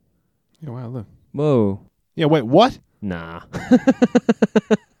Yeah, wow, look. Whoa. Yeah, wait, what? Nah.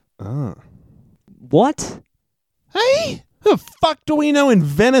 Ah. What? Hey, who the fuck do we know in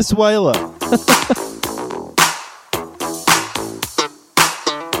Venezuela?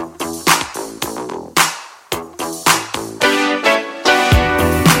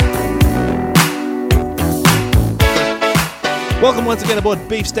 Welcome once again aboard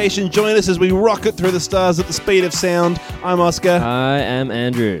Beef Station. Join us as we rocket through the stars at the speed of sound. I'm Oscar. I am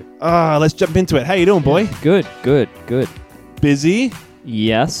Andrew. Let's jump into it. How you doing, boy? Good. Busy?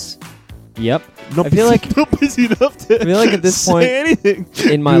 Yes. Yep. Not I feel busy, like not busy enough to I feel like at this say point anything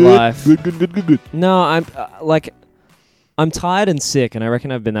in my Good, life. Good. No, I'm tired and sick, and I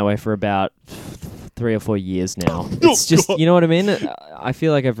reckon I've been that way for about 3 or 4 years now. It's just, God. you know what I mean? I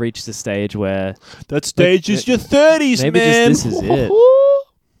feel like I've reached a stage where That stage is your 30s, maybe man. just this is it.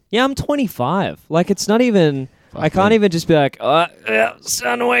 Yeah, I'm 25. Like, it's not even... I can't even just be like, it's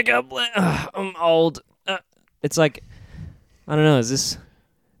time to wake up. I'm old. It's like, I don't know, is this...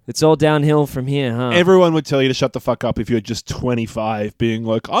 It's all downhill from here, huh? Everyone would tell you to shut the fuck up if you're just 25, being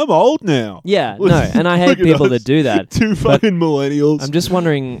like, I'm old now. Yeah, no, and I hate Look at people us, that do that. Two fucking millennials. I'm just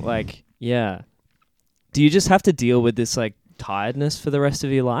wondering, like, yeah. Do you just have to deal with this, like, tiredness for the rest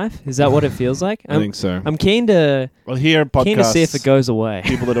of your life? Is that what it feels like? I think so. I'm keen to Here in podcasts, keen to see if it goes away.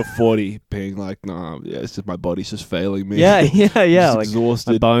 people that are 40 being like, nah, yeah, it's just my body's just failing me. Yeah. Just Like, my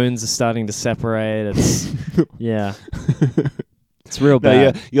exhausted. bones are starting to separate. It's yeah. It's real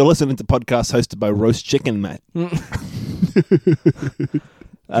No, bad. you're listening to podcasts hosted by Roast Chicken, mate. That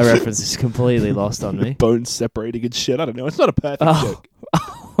reference is completely lost on me. Bones separating and shit. I don't know. It's not a perfect joke.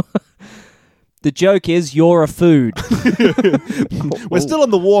 The joke is you're a food. We're still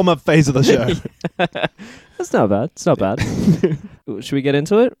in the warm-up phase of the show. That's not bad. It's not bad. Should we get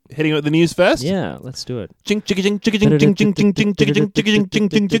into it? Hitting with the news first? Yeah, let's do it. Ching, chicka, ching, chicka, ching, ching, ching, ching, ching, chicka, ching, chicka, ching, ching,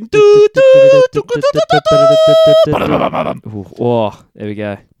 ching, ching, Ooh, oh, there we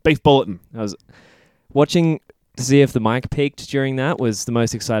go. Beef bulletin. I was watching to see if the mic peaked during that was the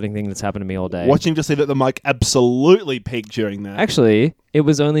most exciting thing that's happened to me all day. Watching to see that the mic absolutely peaked during that. Actually, it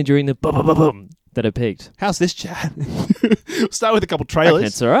was only during the bum that it peaked. How's this chat? Start with a couple trailers.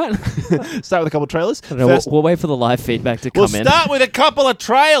 It's all right. Start with a couple trailers. I don't know, First, we'll wait for the live feedback to we'll come in. start with a couple of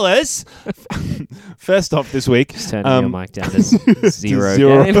trailers. First off this week. Just turning your mic down to zero.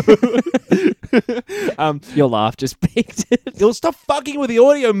 Zero. Game. Your laugh just peaked it. You'll stop fucking with the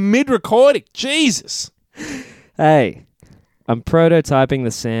audio mid-recording. Jesus. Hey, I'm prototyping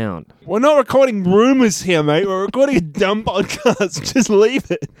the sound. We're not recording rumours here, mate. We're recording a dumb podcast. Just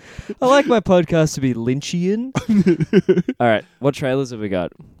leave it. I like my podcast to be Lynchian. All right, what trailers have we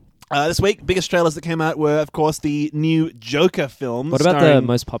got? This week, biggest trailers that came out were, of course, the new Joker film. What about the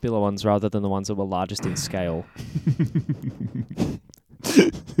most popular ones rather than the ones that were largest in scale?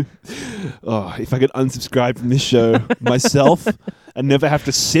 Oh, if I could unsubscribe from this show myself and never have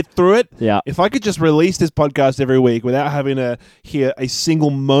to sit through it. Yeah. If I could just release this podcast every week without having to hear a single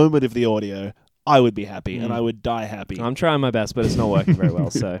moment of the audio, I would be happy and I would die happy. I'm trying my best, but it's not working very well.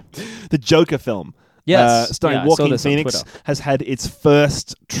 So, The Joker film. yes, starring yeah, I saw Joaquin this on Phoenix, Twitter. has had its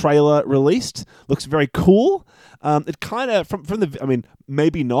first trailer released. Looks very cool. It kind of from the. I mean,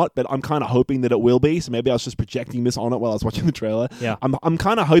 maybe not, but I'm kind of hoping that it will be. So maybe I was just projecting this on it while I was watching the trailer. Yeah. I'm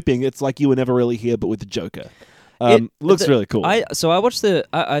kind of hoping it's like You Were Never Really Here, but with the Joker. Looks really cool. I watched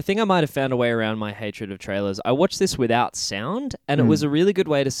I think I might have found a way around my hatred of trailers. I watched this without sound, and it was a really good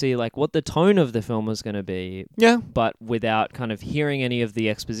way to see like what the tone of the film was going to be. Yeah. But without kind of hearing any of the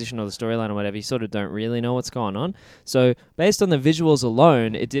exposition or the storyline or whatever, you sort of don't really know what's going on. So based on the visuals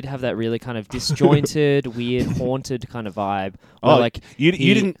alone, it did have that really kind of disjointed, weird, haunted kind of vibe. Where, like you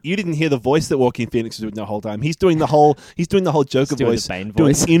didn't hear the voice that Joaquin Phoenix was doing the whole time. He's doing the whole Joker doing voice, the Bane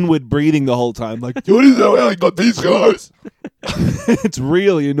doing voice. inward breathing the whole time. Like, what is that? I got these guys. It's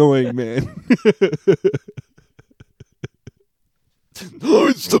really annoying, man. Oh,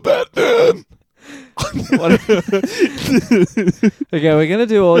 it's the Batman. Okay, we're gonna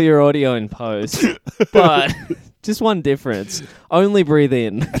do all your audio in post, but just one difference: only breathe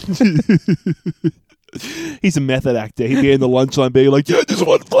in. He's a method actor. He'd be in the lunch line being like, yeah, just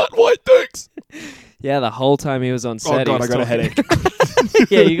one flat white, thanks. Yeah, the whole time he was on set. Oh, God, he was I got a talking-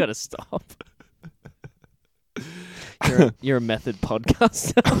 headache. Yeah, you got to stop. You're a method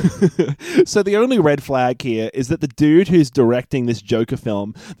podcaster. So the only red flag here is that the dude who's directing this Joker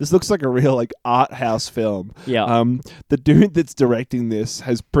film, this looks like a real like art house film. Yeah. The dude that's directing this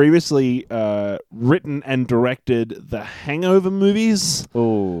has previously written and directed the Hangover movies.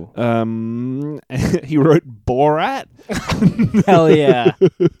 Ooh. He wrote Borat. Hell yeah.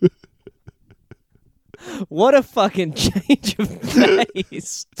 What a fucking change of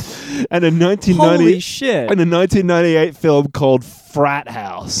pace. And a Holy shit. and a 1998 film called Frat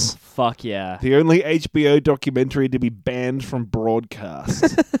House. Fuck yeah. The only HBO documentary to be banned from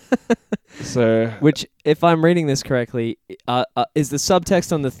broadcast. So, Which, if I'm reading this correctly, is the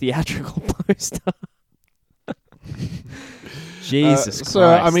subtext on the theatrical poster. Jesus Christ. so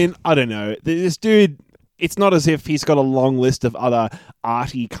I mean, I don't know. This dude, it's not as if he's got a long list of other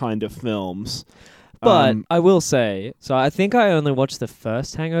arty kind of films. But I will say, so I think I only watched the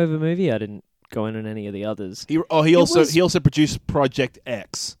first Hangover movie. I didn't go in on any of the others. He also produced Project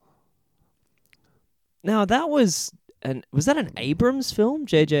X. Now was that an Abrams film?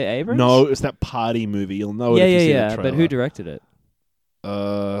 J.J. Abrams? No, it's that party movie. You'll know Yeah, it if you see yeah. the trailer. But who directed it?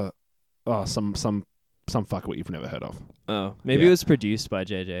 Some fucker you've never heard of. Oh, maybe Yeah. it was produced by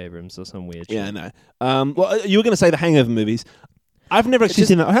J.J. Abrams or some weird shit. Yeah, no. Well, you were going to say the Hangover movies. I've never actually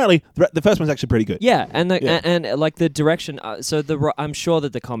seen them. Apparently, the first one's actually pretty good. Yeah, and and like the direction. So I'm sure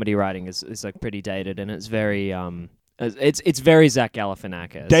that the comedy writing is like pretty dated, and it's very it's very Zach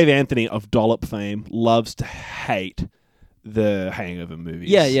Galifianakis. Dave Anthony of Dollop fame loves to hate the Hangover movies.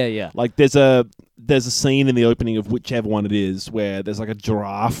 Yeah. Like there's a scene in the opening of whichever one it is where there's like a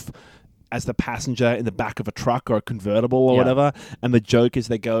giraffe as the passenger in the back of a truck or a convertible or Yeah. whatever, and the joke is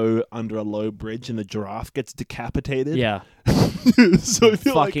they go under a low bridge and the giraffe gets decapitated. Yeah, So I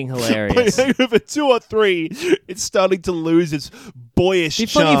feel fucking like hilarious. by Hangover 2 or 3, it's starting to lose its boyish It'd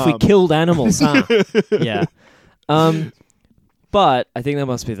be charm. funny if we killed animals, huh? Yeah. But I think that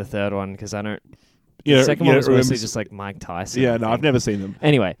must be the third one because I don't. The second one was mostly just like Mike Tyson. Yeah, I no, think. I've never seen them.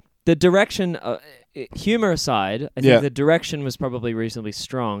 Anyway, the direction, humor aside, I think Yeah. the direction was probably reasonably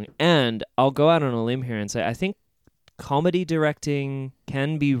strong. And I'll go out on a limb here and say I think comedy directing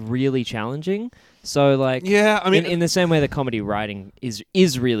can be really challenging. So, like, Yeah, I mean, in the same way that comedy writing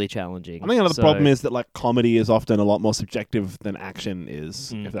is really challenging. I think another So- problem is that like comedy is often a lot more subjective than action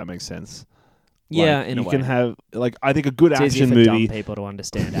is, Mm. if that makes sense. Yeah, Like, in a you way. can have like I think a good It's easier action for movie. dumb people to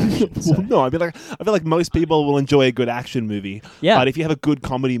understand action. So. Well, no, I feel like most people will enjoy a good action movie. Yeah. But if you have a good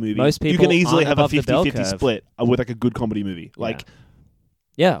comedy movie, Most you people can easily aren't have a above the bell 50-50 curve. split with like a good comedy movie. Like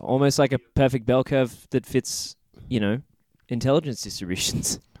Yeah, almost like a perfect bell curve that fits, intelligence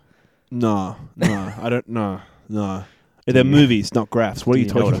distributions. no, I don't know. No. They're movies, not graphs. What are you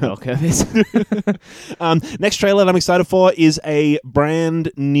Do know talking what a about? bell curve is? Next trailer that I'm excited for is a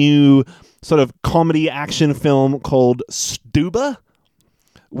brand new sort of comedy action film called Stuba,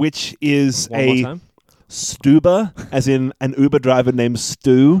 which is One more time. Stuba, as in an Uber driver named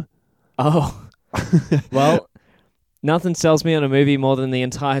Stu. Oh. Well, nothing sells me on a movie more than the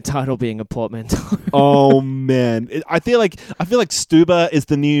entire title being a portmanteau. Oh man, I feel like Stuba is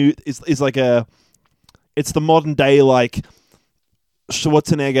the new is like it's the modern day like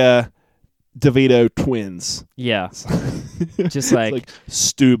Schwarzenegger DeVito twins. Yeah. Just It's like, like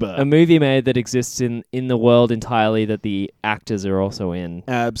Stuba. a movie made that exists in the world entirely that the actors are also in.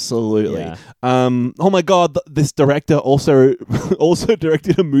 Absolutely. Yeah. Oh my god, this director also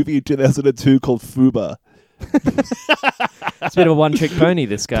directed a movie in 2002 called Fuba. It's a bit of a one-trick pony,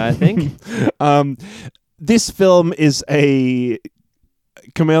 this guy, I think. This film is a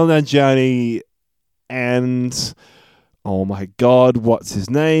Kumail Nanjiani and oh my god, what's his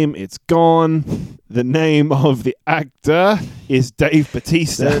name? It's gone. The name of the actor is Dave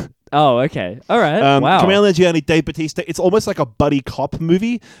Bautista. Oh, okay. All right. Wow. Kumail Nanjiani, Dave Bautista. It's almost like a buddy cop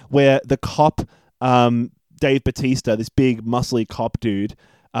movie where the cop, Dave Bautista, this big muscly cop dude,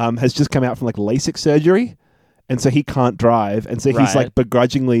 has just come out from like LASIK surgery. And so he can't drive. And so he's Right. like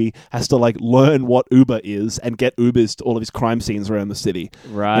begrudgingly has to like learn what Uber is and get Ubers to all of his crime scenes around the city.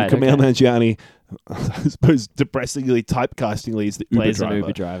 Right. And Kumail okay. Nanjiani, I suppose depressingly, typecastingly, is the Uber Plays driver. an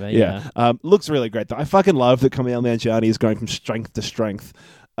Uber driver. Yeah. Looks really great though. I fucking love that Kumail Nanjiani is going from strength to strength.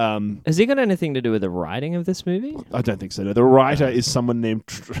 Has he got anything to do with the writing of this movie? I don't think so. No. The writer is someone named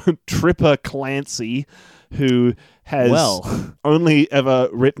Tripper Clancy, who has only ever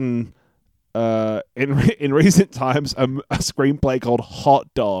written in recent times a screenplay called Hot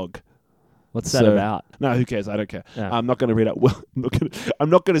Dog. What's that about? No, who cares? I don't care. Yeah. I'm not going to read out. Well, I'm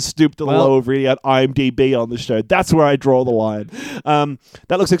not going to stoop to the Well- low of reading out IMDb on the show. That's where I draw the line.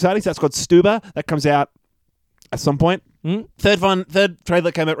 That looks exciting. So that's called Stuba. That comes out at some point. Hmm? Third trailer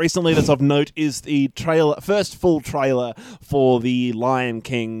that came out recently that's of note is the first full trailer for the Lion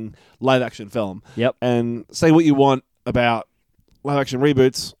King live action film. Yep. And say what you want about live action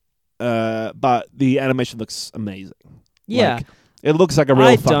reboots, but the animation looks amazing. Yeah. Like, it looks like a real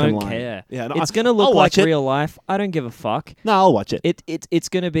I fucking don't lion. care. Yeah, no, It's going to look I'll like watch it. real life. I don't give a fuck. No, I'll watch it. It's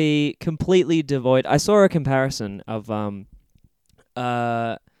going to be completely devoid. I saw a comparison of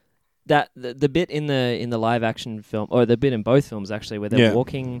that the bit in the live action film, or the bit in both films actually, where they're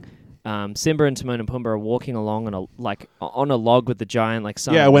walking. Simba and Timon and Pumbaa are walking along on a log with the giant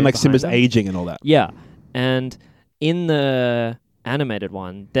sun. Yeah, when like behind Simba's them. aging and all that. Yeah, and in the animated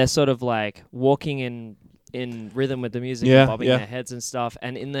one, they're sort of like walking in rhythm with the music, and bobbing their heads and stuff.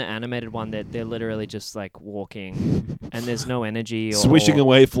 And in the animated one, they're literally just like walking, and there's no energy or Swishing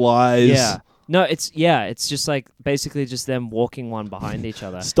away flies. Yeah. No, it's just like basically just them walking one behind each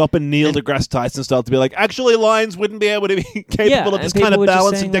other. Stop and Neil deGrasse Tyson style to be like, actually, lions wouldn't be able to be capable of and this kind of people were just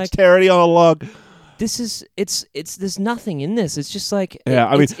balance saying, and dexterity on a log. There's nothing in this. It's just like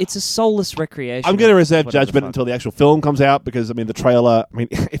it's a soulless recreation. I'm going to reserve whatever judgment until the actual film comes out because, I mean, the trailer,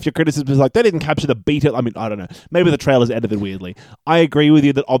 if your criticism is like, they didn't capture the beat, I don't know. Maybe the trailer's edited weirdly. I agree with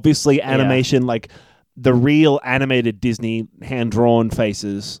you that obviously animation, like the real animated Disney hand-drawn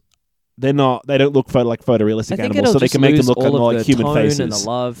faces, they don't look like photorealistic animals, so they can make them look more like human faces. And the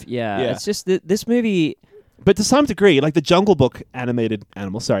love, it's just this movie. But to some degree, like the Jungle Book animated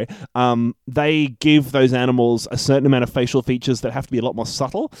animals, they give those animals a certain amount of facial features that have to be a lot more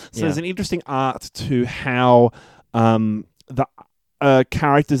subtle. So there's an interesting art to how the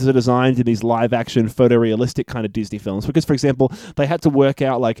characters are designed in these live-action, photorealistic kind of Disney films. Because, for example, they had to work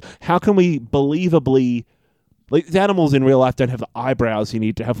out, like, how can we believably... Like, the animals in real life don't have the eyebrows you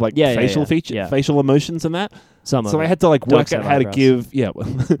need to have, like, facial features, facial emotions and that. So they had to, like, work out how to give... Yeah, well,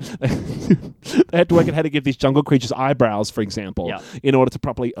 they had to work out how to give these jungle creatures eyebrows, for example, in order to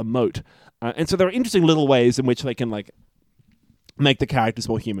properly emote. And so there are interesting little ways in which they can, like, make the characters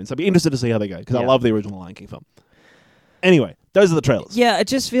more human. So I'd be interested to see how they go, because I love the original Lion King film. Anyway, those are the trailers. Yeah, it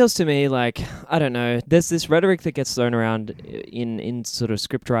just feels to me like, I don't know, there's this rhetoric that gets thrown around in sort of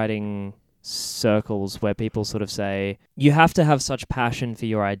script writing circles where people sort of say, you have to have such passion for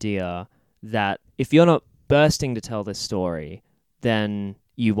your idea that if you're not bursting to tell this story, then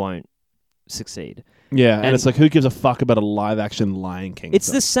you won't succeed. Yeah, and it's like, who gives a fuck about a live-action Lion King?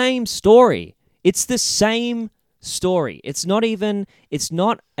 It's the same story. It's the same story. It's not even... It's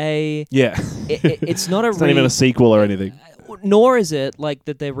not a... Yeah. It's not a... It's not even a sequel or anything. Nor is it like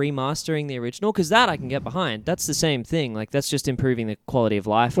that they're remastering the original, because that I can get behind. That's the same thing. Like, that's just improving the quality of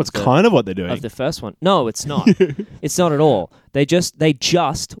life. That's kind of what they're doing. Of the first one. No, it's not. It's not at all. They just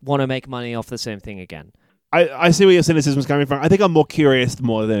want to make money off the same thing again. I see where your cynicism is coming from. I think I'm more curious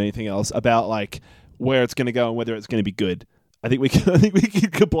more than anything else about, like, where it's going to go and whether it's going to be good. I think we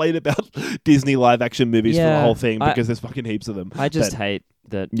can complain about Disney live action movies for the whole thing because there's fucking heaps of them. I just hate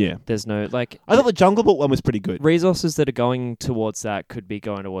that there's no, like... I thought the Jungle Book one was pretty good. Resources that are going towards that could be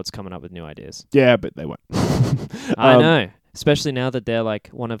going towards coming up with new ideas. Yeah, but they won't. I know. Especially now that they're like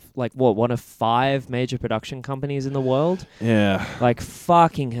one of 5 major production companies in the world. Yeah. Like,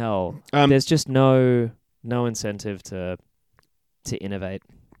 fucking hell. There's just no incentive to innovate.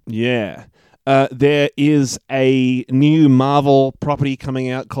 Yeah. There is a new Marvel property coming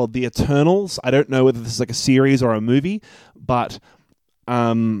out called The Eternals. I don't know whether this is like a series or a movie, but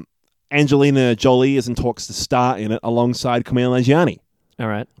Angelina Jolie is in talks to star in it alongside Kumail Nanjiani. All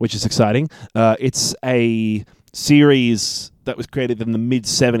right. Which is exciting. It's a series that was created in the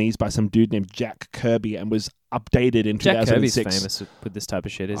mid-'70s by some dude named Jack Kirby and was updated in 2006. Jack Kirby's famous with this type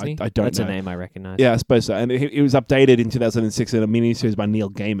of shit, isn't he? I don't know. That's a name I recognize. Yeah, I suppose so. And it was updated in 2006 in a miniseries by Neil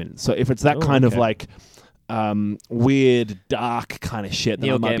Gaiman. So if it's that kind of like weird, dark kind of shit, then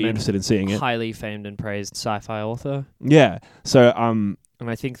Neil I might Gaiman, be interested in seeing it. Highly famed and praised sci-fi author. Yeah. So and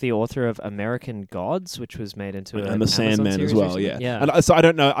I think the author of American Gods, which was made into an and the Sandman as well, yeah. Yeah. And so I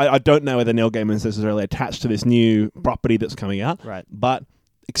don't know. I don't know whether Neil Gaiman is necessarily attached to this new property that's coming out. Right. But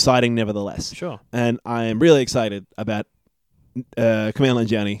exciting nevertheless. Sure. And I am really excited about Kumail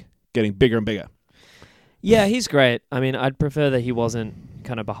Nanjiani getting bigger and bigger. Yeah, he's great. I mean, I'd prefer that he wasn't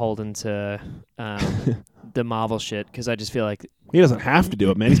kind of beholden to the Marvel shit, because I just feel like... He doesn't have to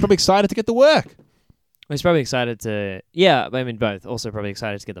do it, man. He's probably excited to get the work. He's probably excited to... Yeah, I mean, both. Also probably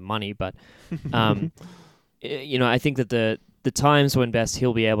excited to get the money, but... I think that the times when best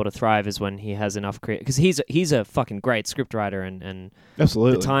he'll be able to thrive is when he has enough... Because he's a fucking great scriptwriter, and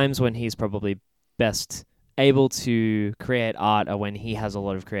absolutely. The times when he's probably best able to create art are when he has a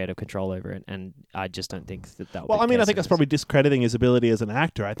lot of creative control over it, and I just don't think that will be the case. I think that's probably discrediting his ability as an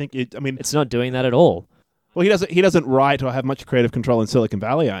actor. I think it's not doing that at all. Well, he doesn't write or have much creative control in Silicon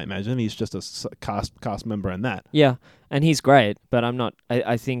Valley, I imagine. He's just a cast member in that. Yeah, and he's great, but I'm not...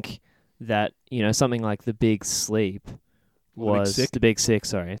 I think that, something like The Big Sleep was... The Big Sick,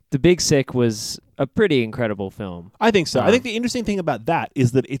 sorry. The Big Sick was a pretty incredible film. I think so. I think the interesting thing about that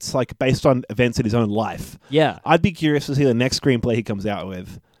is that it's like based on events in his own life. Yeah. I'd be curious to see the next screenplay he comes out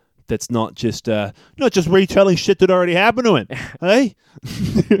with that's not just retelling shit that already happened to him. Hey?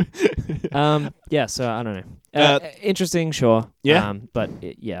 Yeah, so I don't know. Interesting, sure. Yeah.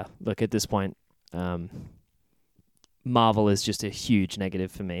 Look, at this point, Marvel is just a huge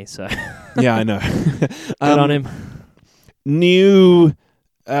negative for me, so Yeah, I know. good on him. New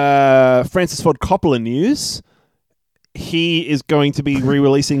Francis Ford Coppola news. He is going to be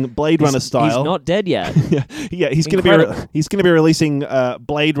re-releasing Blade Runner style. He's not dead yet. yeah, he's going to be releasing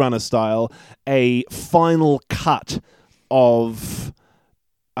Blade Runner style a final cut of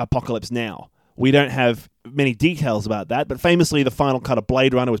Apocalypse Now. We don't have many details about that, but famously the final cut of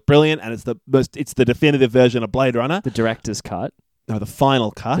Blade Runner was brilliant, and it's the definitive version of Blade Runner. The director's cut. No, the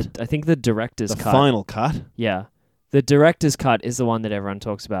final cut. I think the director's cut. The final cut. Yeah. The director's cut is the one that everyone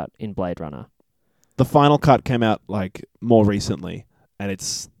talks about in Blade Runner. The final cut came out more recently, and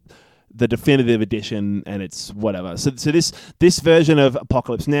it's the definitive edition, and it's whatever. So this version of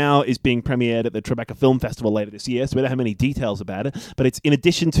Apocalypse Now is being premiered at the Tribeca Film Festival later this year. So we don't have many details about it, but it's in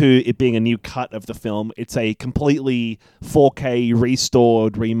addition to it being a new cut of the film, it's a completely 4K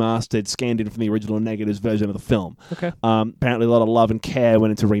restored, remastered, scanned in from the original negatives version of the film. Okay. Apparently, a lot of love and care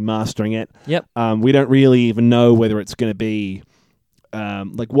went into remastering it. Yep. We don't really even know whether it's going to be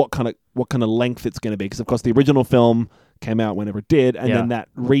what kind of length it's going to be, because of course the original film came out whenever it did, and then that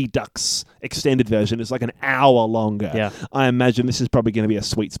Redux extended version is like an hour longer. Yeah. I imagine this is probably going to be a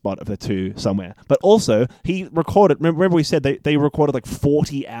sweet spot of the two somewhere. But also, he recorded, remember we said they recorded like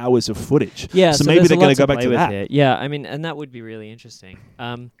 40 hours of footage. Yeah, so maybe they're going to go back to that. Here. Yeah, I mean, and that would be really interesting.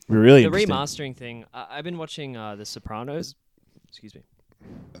 Really the interesting. remastering thing, I've been watching The Sopranos. Excuse me.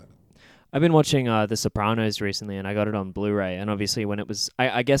 I've been watching The Sopranos recently, and I got it on Blu-ray. And obviously, when it was,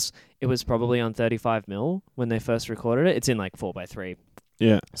 I guess it was probably on 35mm when they first recorded it. It's in like 4:3.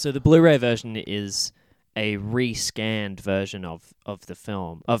 Yeah. So the Blu-ray version is a rescanned version of the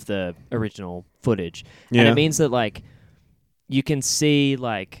film, of the original footage. Yeah. And it means that like you can see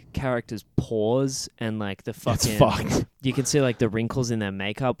like characters pause and like the fucking It's fucked. You can see like the wrinkles in their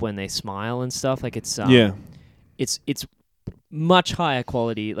makeup when they smile and stuff. Like it's it's much higher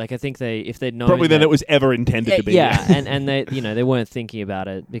quality. Like I think if they'd known probably than it was ever intended to be. Yeah, and they they weren't thinking about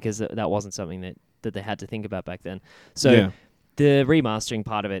it because that wasn't something that they had to think about back then. So the remastering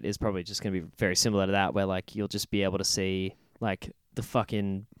part of it is probably just going to be very similar to that, where like you'll just be able to see like the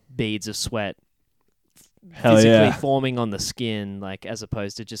fucking beads of sweat physically forming on the skin, like as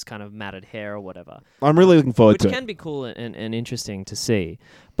opposed to just kind of matted hair or whatever. I'm really looking forward to it. Which can be cool and interesting to see.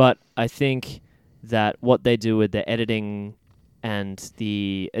 But I think that what they do with the editing and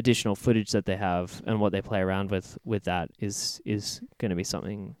the additional footage that they have and what they play around with that is going to be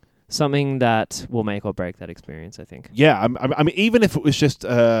something that will make or break that experience, I think. Yeah, I mean, even if it was just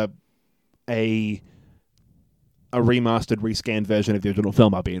a remastered, rescanned version of the original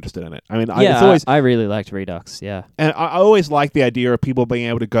film, I'd be interested in it. I mean, I really liked Redux, yeah. And I always like the idea of people being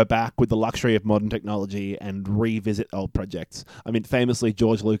able to go back with the luxury of modern technology and revisit old projects. I mean, famously,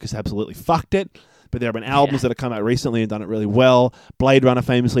 George Lucas absolutely fucked it. But there have been albums that have come out recently and done it really well. Blade Runner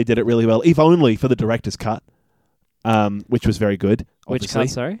famously did it really well, if only for the director's cut, which was very good. Obviously. Which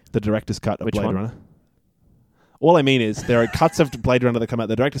cut, sorry? The director's cut of Which Blade one? Runner. All I mean is there are cuts of Blade Runner that come out,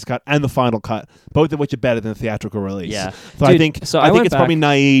 the director's cut and the final cut, both of which are better than the theatrical release. Yeah. So Dude, I think it's probably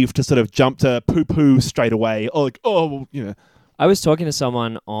naive to sort of jump to poo-poo straight away. Or like, I was talking to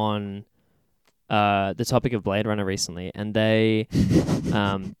someone on the topic of Blade Runner recently, and they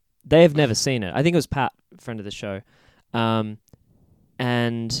have never seen it. I think it was Pat, friend of the show. And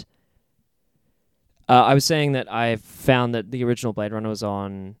I was saying that I found that the original Blade Runner was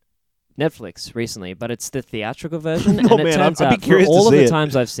on Netflix recently, but it's the theatrical version. Oh, and it man, turns I'd be out curious for all to of see the it.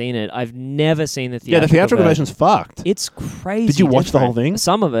 times I've seen it, I've never seen the theatrical Yeah, the theatrical version. version's fucked. It's crazy. Did you watch the different. whole thing?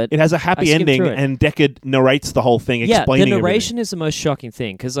 Some of it. It has a happy skimmed ending, through it. and Deckard narrates the whole thing, explaining the everything. narration is the most shocking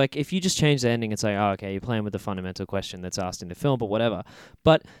thing, because like if you just change the ending, it's like, oh, okay, you're playing with the fundamental question that's asked in the film, but whatever.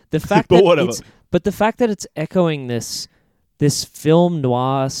 But the fact that it's echoing this film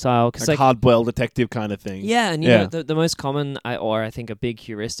noir style, because like hard-boiled detective kind of thing. Yeah, and you know the most common, I think a big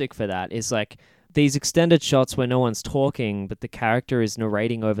heuristic for that is like these extended shots where no one's talking, but the character is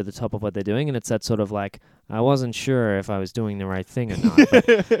narrating over the top of what they're doing, and it's that sort of like, I wasn't sure if I was doing the right thing or not.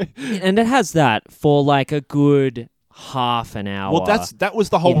 And it has that for like a good half an hour. Well, that was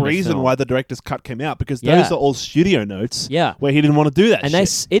the whole reason why the director's cut came out, because those are all studio notes where he didn't want to do that and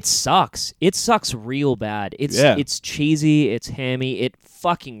shit. it sucks. It sucks real bad. It's cheesy, it's hammy, it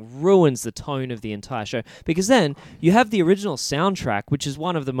fucking ruins the tone of the entire show. Because then you have the original soundtrack, which is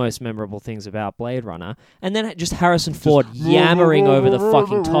one of the most memorable things about Blade Runner, and then just Harrison Ford yammering over the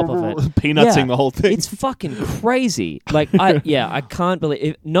fucking top of it. Peanutsing the whole thing. It's fucking crazy. Like, I can't believe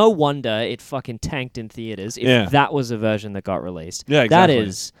it. No wonder it fucking tanked in theaters if that was a version that got released. Yeah, exactly. That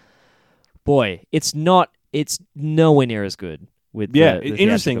is, boy, it's nowhere near as good. With the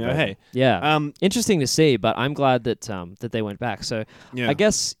interesting. theatrical Hey, interesting to see, but I'm glad that that they went back. So I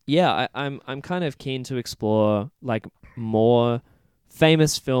guess I'm kind of keen to explore like more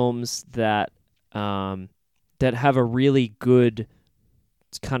famous films that that have a really good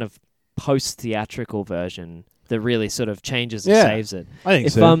kind of post theatrical version that really sort of changes and saves it. I think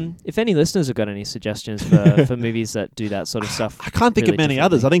so. If any listeners have got any suggestions for movies that do that sort of stuff, I can't think of many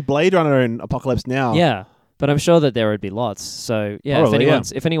others. I think Blade Runner and Apocalypse Now. Yeah. But I'm sure that there would be lots. So Probably,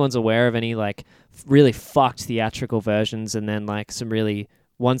 if anyone's aware of any like really fucked theatrical versions, and then like some really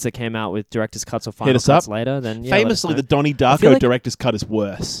ones that came out with director's cuts or final cuts later, then famously the Donnie Darko director's cut is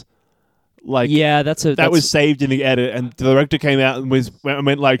worse. Like that was saved in the edit, and the director came out and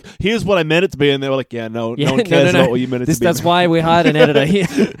went like, "Here's what I meant it to be," and they were like, no one cares about what you meant it to be. That's why we hired an editor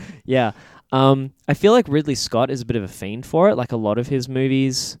here. Yeah. I feel like Ridley Scott is a bit of a fiend for it. Like a lot of his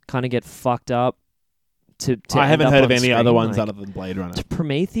movies kind of get fucked up. I haven't heard of any other ones other than Blade Runner.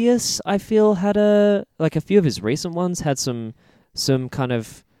 Prometheus, I feel, had a few of his recent ones had some kind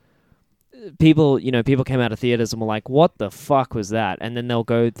of people came out of theaters and were like, what the fuck was that? And then they'll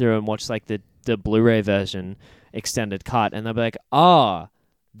go through and watch like the Blu-ray version extended cut, and they'll be like,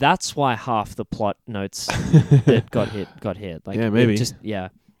 that's why half the plot notes that got hit. Like, maybe.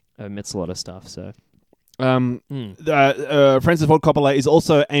 Omits a lot of stuff, so. Francis Ford Coppola is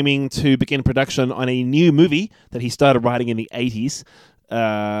also aiming to begin production on a new movie that he started writing in the 80s,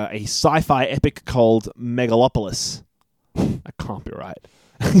 a sci-fi epic called Megalopolis. That can't be right.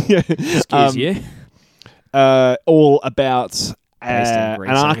 Excuse you. All about an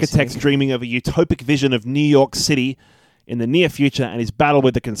architect dreaming of a utopic vision of New York City in the near future and his battle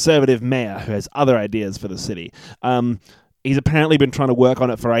with the conservative mayor who has other ideas for the city. He's apparently been trying to work on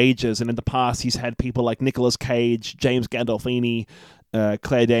it for ages, and in the past he's had people like Nicolas Cage, James Gandolfini,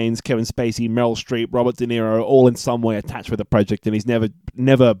 Claire Danes, Kevin Spacey, Meryl Streep, Robert De Niro, all in some way attached with the project, and he's never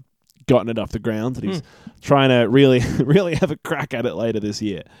gotten it off the ground. And he's trying to really have a crack at it later this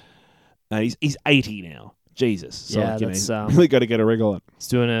year. He's 80 now. Jesus. So he's really got to get a wriggle on. He's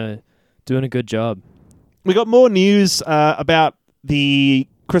doing a good job. We got more news about the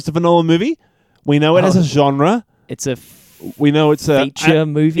Christopher Nolan movie. We know it has a genre. We know it's a feature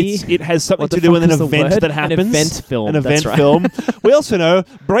movie. It has something to do with an event that happens. An event film. An event film. We also know,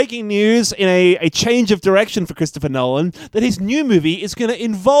 breaking news in a change of direction for Christopher Nolan, that his new movie is going to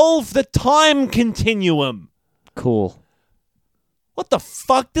involve the time continuum. Cool. What the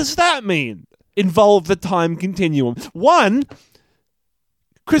fuck does that mean? Involve the time continuum. One,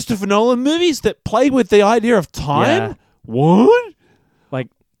 Christopher Nolan movies that play with the idea of time? Yeah. What? Like,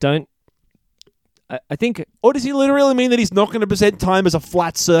 don't... I think... Or does he literally mean that he's not going to present time as a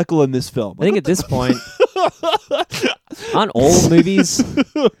flat circle in this film? I think at this point... Don't all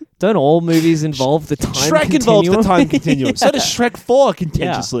movies involve the time Shrek continuum? involves the time continuum. So does Shrek 4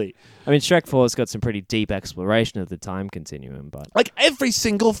 contentiously. Yeah. I mean, Shrek 4 has got some pretty deep exploration of the time continuum, but... Like every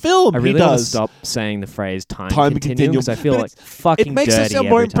single film I really he does. want to stop saying the phrase time continuum because I feel like fucking it makes it sound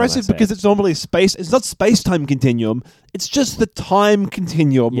more impressive because it's normally space. It's not space-time continuum. It's just the time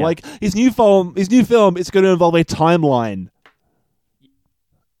continuum. Yeah. Like his new film, it's going to involve a timeline.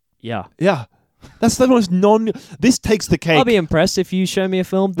 Yeah. Yeah. That's the most This takes the cake. I'll be impressed if you show me a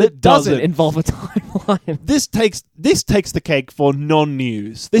film that doesn't involve a timeline. This takes the cake for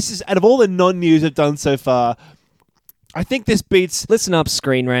non-news. This is, out of all the non-news I've done so far, I think this beats... Listen up,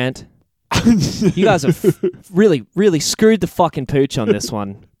 Screen Rant. You guys have really, really screwed the fucking pooch on this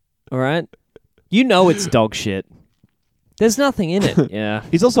one. All right? You know it's dog shit. There's nothing in it. Yeah.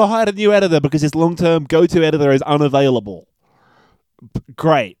 He's also hired a new editor because his long-term go-to editor is unavailable.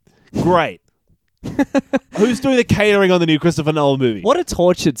 Great. Who's doing the catering on the new Christopher Nolan movie? What a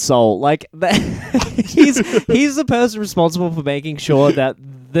tortured soul! Like he's the person responsible for making sure that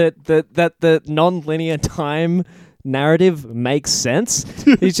the non-linear time narrative makes sense.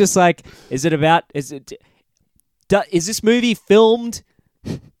 He's just like, is this movie filmed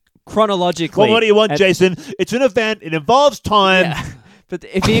chronologically? Well, what do you want, Jason? It's an event. It involves time. Yeah. But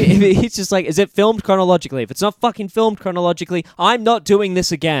if he's just like, is it filmed chronologically? If it's not fucking filmed chronologically, I'm not doing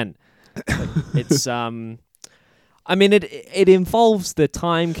this again. It's I mean it involves the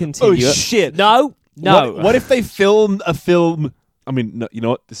time continuum. Oh shit. No. What if they film a film? I mean, no, you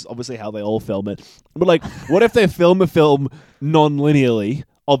know what? This is obviously how they all film it. But like, what if they film a film non-linearly?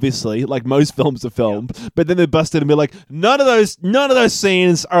 Obviously, like most films are filmed, but then they're busted and be like, none of those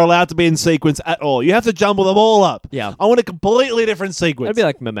scenes are allowed to be in sequence at all. You have to jumble them all up. Yeah. I want a completely different sequence. It'd be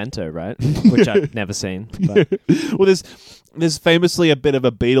like Memento, right? Which I've never seen. But. Well, there's famously a bit of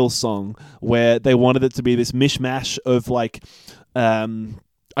a Beatles song where they wanted it to be this mishmash of like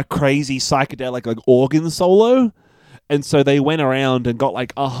a crazy psychedelic like organ solo, and so they went around and got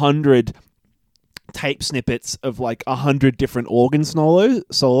like 100 tape snippets of like 100 different organ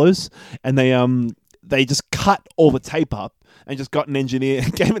solos, and they just cut all the tape up and just got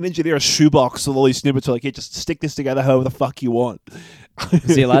gave an engineer a shoebox with all these snippets. Like, here, just stick this together however the fuck you want.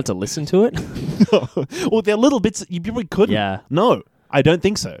 Is he allowed to listen to it? No. Well, they're little bits you probably couldn't. Yeah. No, I don't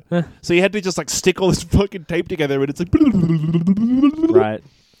think so. Huh. So you had to just like stick all this fucking tape together, and it's like Right.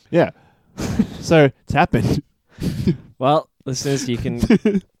 Yeah. So it's happened. Well, listeners, you can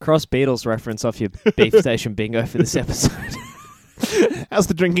cross Beatles reference off your beef station bingo for this episode. How's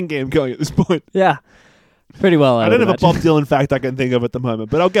the drinking game going at this point? Yeah. Pretty well, I don't have a Bob Dylan fact I can think of at the moment,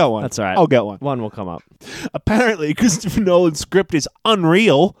 but I'll get one. That's all right. I'll get one. One will come up. Apparently, Christopher Nolan's script is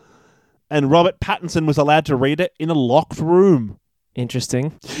unreal, and Robert Pattinson was allowed to read it in a locked room.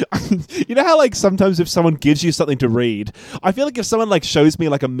 Interesting. You know how like sometimes if someone gives you something to read, I feel like if someone like shows me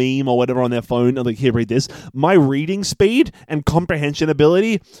like a meme or whatever on their phone and like, here, read this, my reading speed and comprehension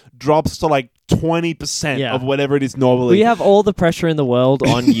ability drops to like 20% of whatever it is normally. We have all the pressure in the world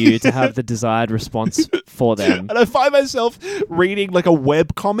on you to have the desired response for them. And I find myself reading like a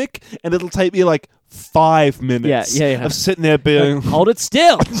web comic, and it'll take me like 5 minutes of sitting there being hold it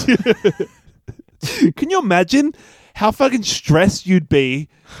still. Can you imagine how fucking stressed you'd be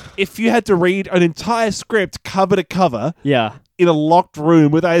if you had to read an entire script cover to cover in a locked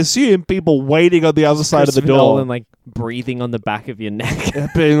room with, I assume, people waiting on the other side of the door. And like breathing on the back of your neck.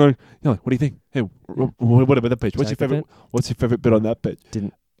 Being like, what do you think? Hey, what about that page? What's your favorite bit on that page?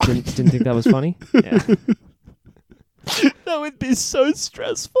 Didn't think that was funny? Yeah. That would be so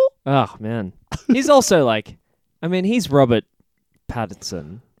stressful. Oh, man. He's also like, I mean, he's Robert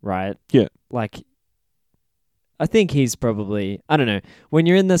Pattinson, right? Yeah. Like, I think he's probably, I don't know, when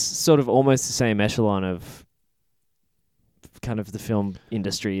you're in this sort of almost the same echelon of kind of the film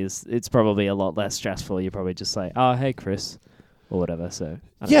industry, it's probably a lot less stressful. You're probably just like, oh, hey, Chris, or whatever. So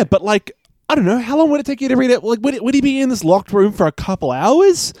I don't know. But like, I don't know, how long would it take you to read it? Like, would he be in this locked room for a couple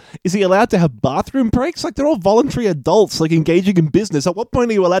hours? Is he allowed to have bathroom breaks? Like, they're all voluntary adults, like, engaging in business. At what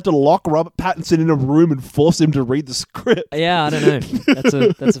point are you allowed to lock Robert Pattinson in a room and force him to read the script? Yeah, I don't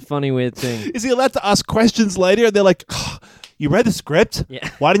know. That's a funny, weird thing. Is he allowed to ask questions later? And they're like, you read the script? Yeah.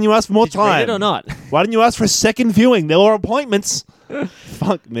 Why didn't you ask for more Did time? you read it or not? Why didn't you ask for a second viewing? There were appointments.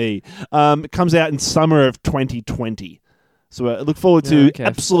 Fuck me. It comes out in summer of 2020. So I look forward to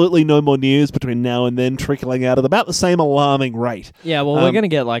absolutely no more news between now and then trickling out at about the same alarming rate. Yeah, well, we're going to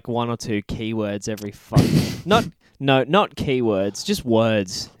get like one or two keywords every not keywords, just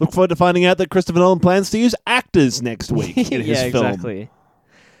words. Look forward to finding out that Christopher Nolan plans to use actors next week in his film. Yeah, exactly.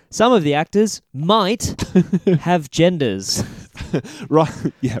 Some of the actors might have genders. Right.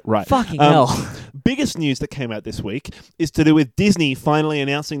 Yeah, right. Fucking hell. Biggest news that came out this week is to do with Disney finally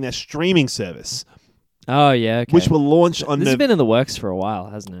announcing their streaming service. Oh, yeah, okay. Which will launch on... This has been in the works for a while,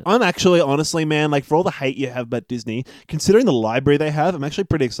 hasn't it? I'm actually, honestly, man, like, for all the hate you have about Disney, considering the library they have, I'm actually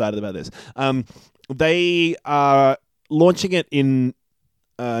pretty excited about this. They are launching it in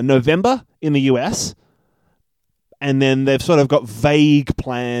November in the US, and then they've sort of got vague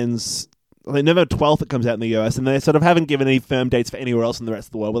plans... Like November 12th it comes out in the US, and they sort of haven't given any firm dates for anywhere else in the rest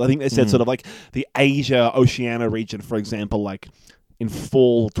of the world. But I think they said sort of like the Asia, Oceania region, for example, like... in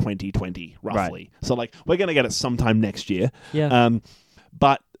fall 2020, roughly. Right. So, like, we're going to get it sometime next year. Yeah.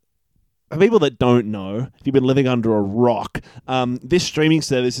 But for people that don't know, if you've been living under a rock, this streaming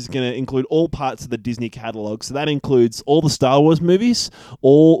service is going to include all parts of the Disney catalog. So that includes all the Star Wars movies,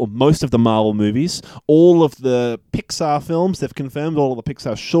 or most of the Marvel movies, all of the Pixar films. They've confirmed all of the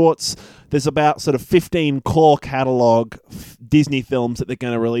Pixar shorts. There's about sort of 15 core catalog Disney films that they're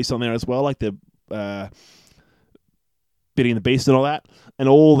going to release on there as well, like the... Beauty and the Beast and all that, and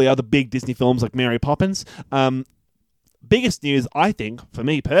all the other big Disney films like Mary Poppins. Biggest news, I think, for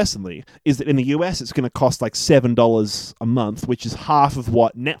me personally, is that in the US it's going to cost like $7 a month, which is half of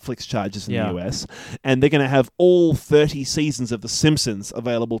what Netflix charges in the US, and they're going to have all 30 seasons of The Simpsons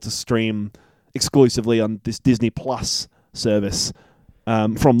available to stream exclusively on this Disney Plus service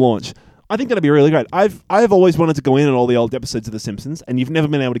from launch. I think that'd be really great. I've always wanted to go in on all the old episodes of The Simpsons, and you've never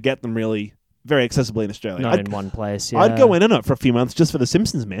been able to get them really very accessibly in Australia. Not in one place, yeah. I'd go in on it for a few months just for The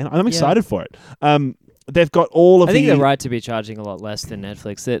Simpsons, man. I'm excited for it. they've got all of I think the... they're right to be charging a lot less than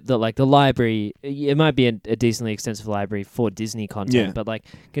Netflix. The library, it might be a decently extensive library for Disney content, but like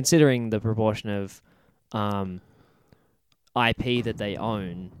considering the proportion of IP that they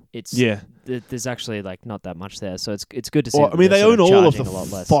own, it's there's actually like not that much there. So it's good to see. Well, I mean, they own all of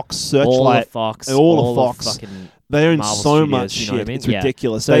the Fox Searchlight, all of Fox, all of Fox. They own Marvel so Studios, much you shit. know what I mean? It's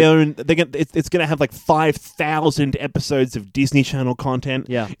ridiculous. So it's going to have like 5,000 episodes of Disney Channel content.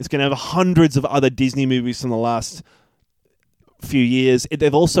 Yeah. It's going to have hundreds of other Disney movies from the last few years.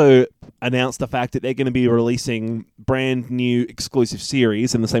 They've also announced the fact that they're going to be releasing brand new exclusive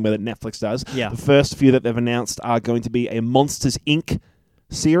series in the same way that Netflix does. Yeah. The first few that they've announced are going to be a Monsters, Inc.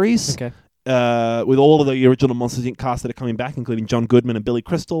 series. Okay. With all of the original Monsters, Inc. cast that are coming back, including John Goodman and Billy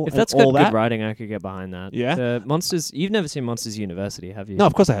Crystal. If that's all got that. good writing, I could get behind that. Yeah. The Monsters, you've never seen Monsters University, have you? No,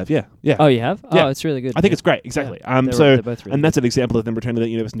 of course I have. Yeah. Oh, you have? Yeah. Oh, it's really good. I think it's great. Exactly. Yeah. They're both really and that's an example of them returning to that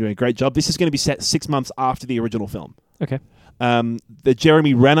universe and doing a great job. This is going to be set 6 months after the original film. Okay. The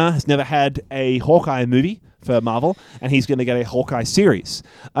Jeremy Renner has never had a Hawkeye movie for Marvel, and he's going to get a Hawkeye series.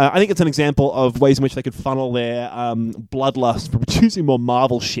 I think it's an example of ways in which they could funnel their bloodlust for producing more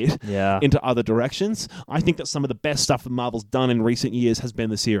Marvel shit into other directions. I think that some of the best stuff that Marvel's done in recent years has been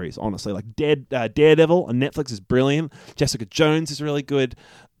the series, honestly. Like Daredevil on Netflix is brilliant. Jessica Jones is really good.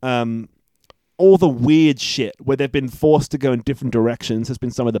 All the weird shit where they've been forced to go in different directions has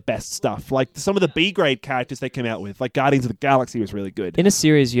been some of the best stuff. Like some of the B-grade characters they came out with, like Guardians of the Galaxy was really good. In a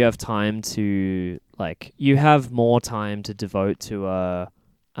series, you have time to, you have more time to devote to a,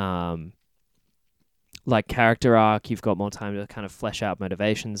 character arc. You've got more time to kind of flesh out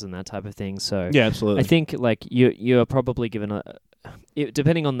motivations and that type of thing. So yeah, absolutely. I think, you're probably given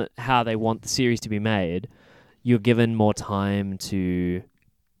depending on how they want the series to be made, you're given more time to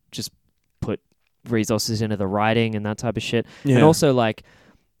just put resources into the writing and that type of shit. Yeah. And also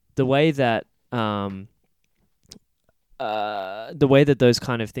the way that those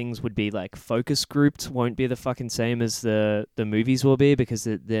kind of things would be focus grouped won't be the fucking same as the movies will be, because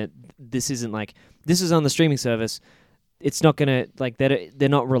this isn't this is on the streaming service. It's not gonna they're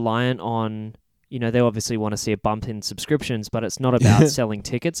not reliant on, they obviously want to see a bump in subscriptions, but it's not about selling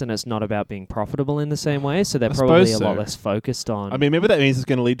tickets, and it's not about being profitable in the same way. So they're probably a lot less focused on. I mean, maybe that means it's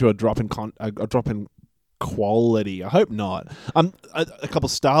going to lead to a drop in quality. I hope not. A couple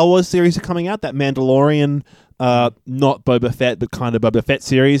Star Wars series are coming out. That Mandalorian, not Boba Fett, but kind of Boba Fett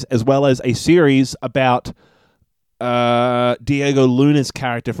series, as well as a series about Diego Luna's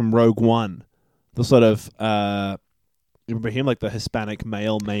character from Rogue One. The sort of remember him, the Hispanic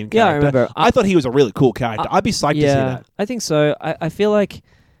male main character? Yeah, I remember. I thought he was a really cool character. I'd be psyched to see that. I think so. I feel like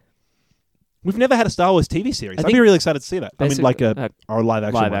we've never had a Star Wars TV series. I'd be really excited to see that. I mean, or a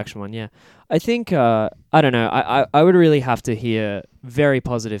live action one. Yeah. I think I don't know. I would really have to hear very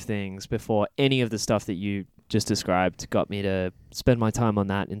positive things before any of the stuff that you just described got me to spend my time on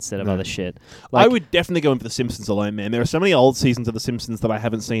that instead of other shit. I would definitely go in for The Simpsons alone, man. There are so many old seasons of The Simpsons that I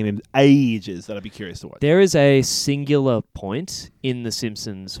haven't seen in ages that I'd be curious to watch. There is a singular point in The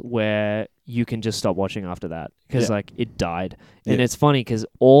Simpsons where you can just stop watching after that, because it died. And it's funny because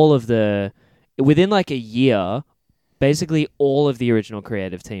within a year, basically all of the original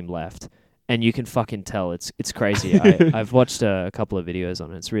creative team left. And you can fucking tell it's crazy. I've watched a couple of videos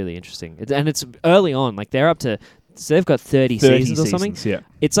on it. It's really interesting. And it's early on. They're up to... So they've got 30 seasons or something. Yeah.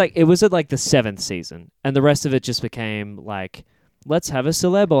 It's it was at the 7th season. And the rest of it just became let's have a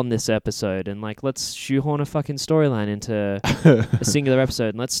celeb on this episode. And let's shoehorn a fucking storyline into a singular episode.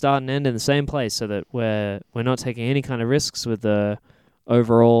 And let's start and end in the same place so that we're not taking any kind of risks with the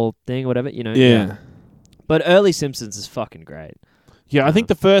overall thing or whatever. Yeah. But early Simpsons is fucking great. Yeah, I think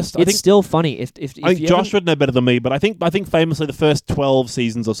the first... It's still funny. If I think Josh would know better than me, but I think famously the first 12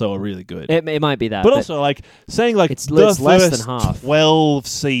 seasons or so are really good. It might be that. But also, saying it's the less first than half. 12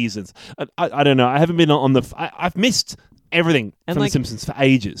 seasons. I don't know. I haven't been on the... I've missed everything from The Simpsons for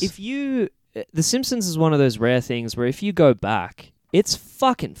ages. The Simpsons is one of those rare things where if you go back, it's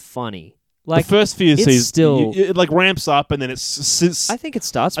fucking funny. The first few seasons, still, it ramps up, and then it's... I think it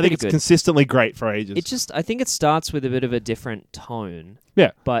starts I think it's consistently great for ages. I think it starts with a bit of a different tone.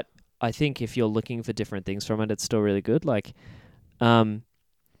 Yeah. But I think if you're looking for different things from it, it's still really good. But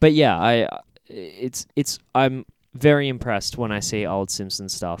yeah, I'm very impressed when I see old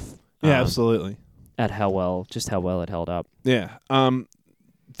Simpsons stuff. Yeah, absolutely. At how well it held up. Yeah.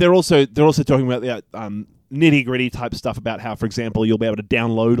 They're also talking about the nitty-gritty type stuff about how, for example, you'll be able to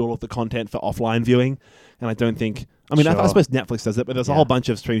download all of the content for offline viewing, and I don't think I mean, I Sure. suppose Netflix does it, but there's a Yeah. whole bunch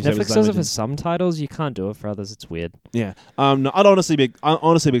of streaming services. Netflix I does it for imagine. some titles. You can't do it for others. It's weird. Yeah. No, I'd honestly be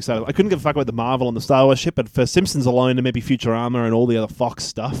excited. I couldn't give a fuck about the Marvel and the Star Wars shit, but for Simpsons alone and maybe Futurama and all the other Fox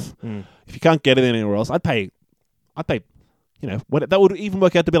stuff, if you can't get it anywhere else, I'd pay. You know, that would even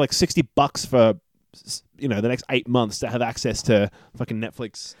work out to be like $60 for, you know, the next 8 months to have access to fucking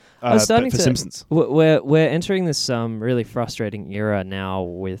Netflix I was starting for to- Simpsons. We're entering this really frustrating era now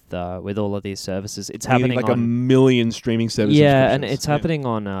with all of these services. It's happening like on a million streaming services. yeah, and it's happening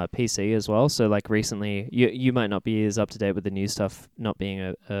on PC as well. So like recently, you might not be as up to date with the new stuff, not being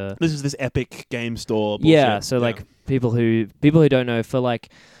a This is this Epic Game Store. Bullshit. yeah. So like people who don't know,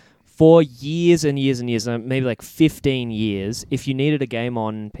 for years and years and years, maybe like 15 years, if you needed a game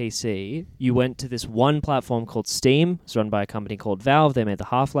on PC, you went to this one platform called Steam. It's run by a company called Valve. They made the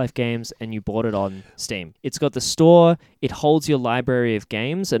Half-Life games, and you bought it on Steam. It's got the store. It holds your library of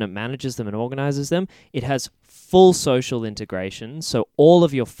games, and it manages them and organizes them. It has full social integration, so all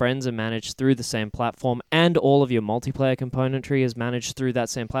of your friends are managed through the same platform, and all of your multiplayer componentry is managed through that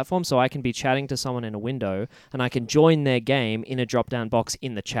same platform. So I can be chatting to someone in a window, and I can join their game in a drop-down box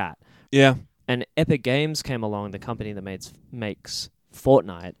in the chat. Yeah. And Epic Games came along, the company that makes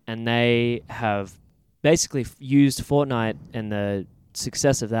Fortnite, and they have basically used Fortnite and the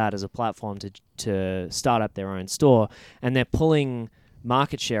success of that as a platform to start up their own store, and they're pulling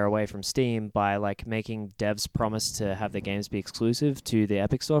market share away from Steam by like making devs promise to have their games be exclusive to the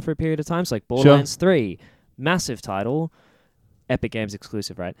Epic Store for a period of time. So like Borderlands 3, massive title, Epic Games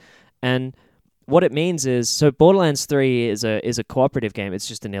exclusive, right? And what it means is, so Borderlands 3 is a cooperative game. It's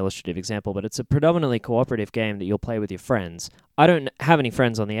just an illustrative example, but it's a predominantly cooperative game that you'll play with your friends. I don't have any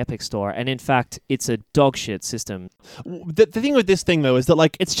friends on the Epic Store, and in fact, it's a dog shit system. The thing with this thing, though, is that,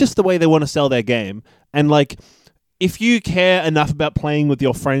 like, it's just the way they want to sell their game. And, like, if you care enough about playing with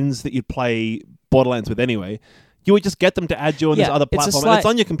your friends that you'd play Borderlands with anyway, you would just get them to add you on this Yeah, other it's a platform. slight- And it's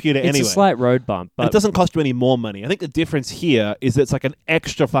on your computer It's anyway. a slight road bump, And it but doesn't cost you any more money. I think the difference here is that it's like an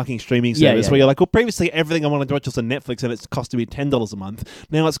extra fucking streaming Yeah, service yeah, where you're like, well, previously everything I wanted to watch was on Netflix and it's costing me $10 a month.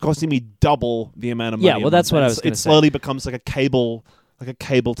 Now it's costing me double the amount of money. Yeah, well, a that's month. what I And was gonna It say. slowly becomes like a cable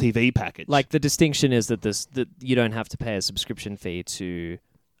TV package. like the distinction is that that you don't have to pay a subscription fee to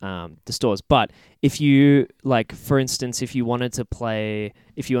the stores. But if you, like, for instance, if you want to play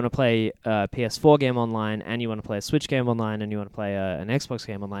a PS4 game online and you want to play a Switch game online and you want to play an Xbox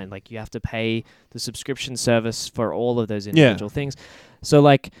game online, like, you have to pay the subscription service for all of those individual things. So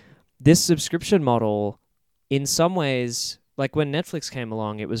like this subscription model, in some ways, like when Netflix came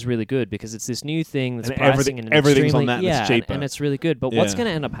along, it was really good because it's this new thing that's And pricing in an everything's on extremely- that and it's yeah, cheaper. and it's really good. But what's Yeah. going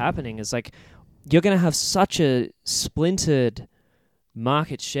to end up happening is like you're going to have such a splintered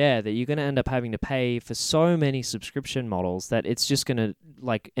market share that you're going to end up having to pay for so many subscription models that it's just going to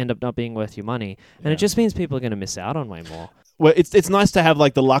like end up not being worth your money, and it just means people are going to miss out on way more. Well, it's nice to have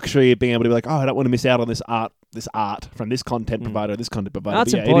like the luxury of being able to be like, oh, I don't want to miss out on this art from this content provider, this content provider.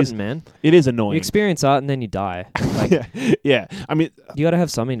 That's But yeah, important, man. It is You annoying. experience art and then you die. Like, yeah. I mean, you got to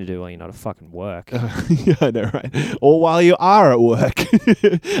have something to do while you're not at fucking work. yeah, I know, right? Or while you are at work.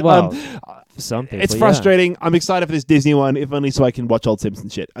 Well, for some people, It's yeah. frustrating. I'm excited for this Disney one, if only so I can watch old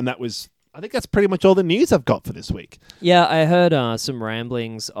Simpsons shit. And I think that's pretty much all the news I've got for this week. Yeah, I heard some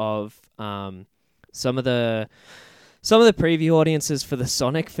ramblings of some of the preview audiences for the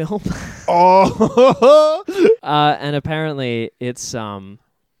Sonic film, Oh, and apparently it's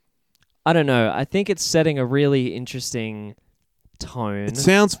I don't know. I think it's setting a really interesting tone, it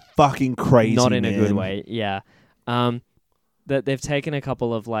sounds fucking crazy. not in a good man. way. Yeah, that they've taken a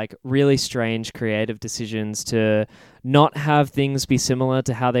couple of like really strange creative decisions to not have things be similar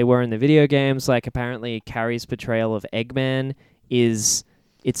to how they were in the video games. Like apparently Carrie's portrayal of Eggman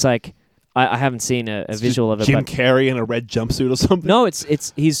it's like I haven't seen a It's visual just of it. Jim But Carrey in a red jumpsuit or something. no,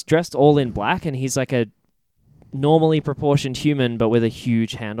 it's he's dressed all in black and he's like a normally proportioned human but with a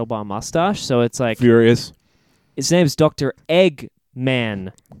huge handlebar mustache. So it's like Furious. his name's Dr.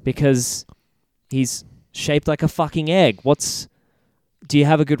 Eggman because he's shaped like a fucking egg. Do you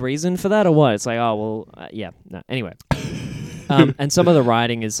have a good reason for that or what? It's like, oh, well, yeah. No. Anyway. And some of the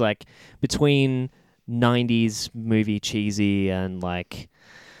writing is like between 90s movie cheesy and like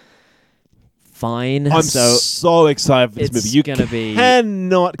fine. I'm so so excited for this it's movie. You gonna be-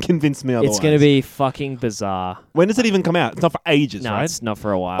 cannot convince me otherwise. it's going to be fucking bizarre. When does it even come out? It's not for ages, No, right? it's not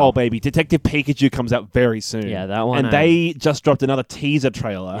for a while. Oh, baby. Detective Pikachu comes out very soon. Yeah, that one. And they just dropped another teaser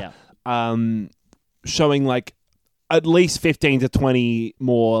trailer showing like at least 15 to 20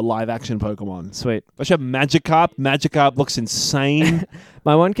 more live action Pokemon. Sweet. They show Magikarp. Magikarp looks insane.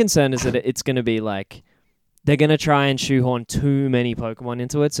 My one concern is that it's going to be like they're gonna try and shoehorn too many Pokemon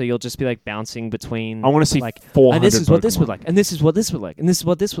into it, so you'll just be like bouncing between. I want to see like, 400 and this is what this would Pokemon. like, and this is what this would like, and this is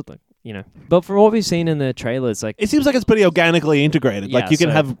what this would like. You know, but for what we've seen in the trailers, like It seems like it's pretty organically integrated. Yeah, Like you can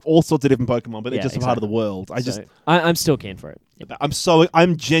so- have all sorts of different Pokemon, but they're Yeah, just a part of the world. I'm still keen for it.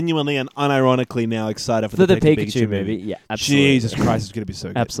 I'm genuinely and unironically now excited for For the Detective Pikachu movie, yeah, absolutely. Jesus Christ, it's going to be so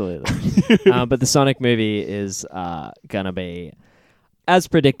good. Absolutely. But the Sonic movie is gonna be, as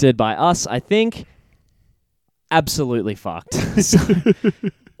predicted by us, I think, absolutely fucked. So,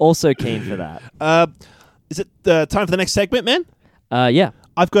 also keen for that. Is it time for the next segment, man? Yeah.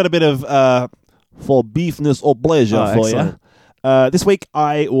 I've got a bit of for beefness or pleasure Oh, for excellent. you. This week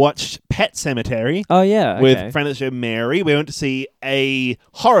I watched Pet Cemetery Oh yeah. Okay. with friend of the show Mary. We went to see a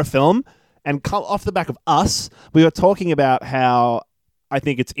horror film, and off the back of Us, we were talking about how I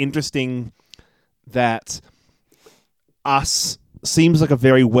think it's interesting that Us seems like a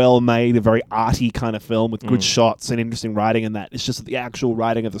very well-made, a very arty kind of film with good shots and interesting writing, and that it's just that the actual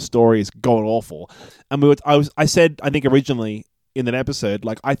writing of the story is god awful. And I said, I think originally in that episode,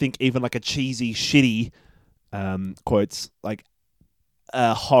 like I think even like a cheesy, shitty quotes like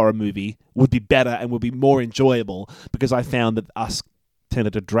a horror movie would be better and would be more enjoyable, because I found that Us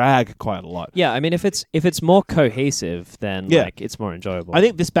tended to drag quite a lot. Yeah, I mean, if it's more cohesive, then Yeah. like it's more enjoyable. I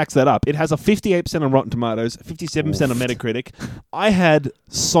think this backs that up. It has a 58% on Rotten Tomatoes, 57% on Metacritic. I had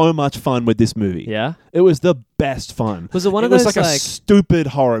so much fun with this movie. Yeah. It was the best fun. Was it one of was those, like a like- stupid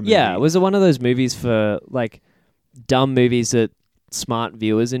horror movie. Yeah. Was it one of those movies for like dumb movies that smart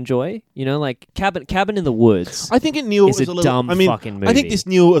viewers enjoy? You know, like Cabin in the Woods. I think it knew It's it was a a little dumb I mean, fucking I think movie. this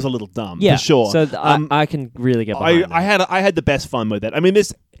knew it was a little dumb, yeah, for sure. So I can really get behind that. I had the best fun with it. I mean,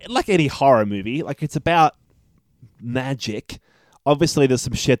 this, like any horror movie, like it's about magic. Obviously, there's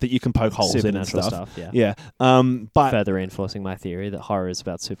some shit that you can poke holes in and Supernatural stuff. stuff, Yeah. But Further reinforcing my theory that horror is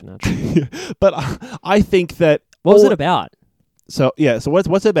about supernatural. but I think that What was it about? So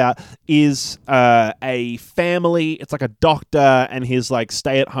what's it about is a family. It's like a doctor and his like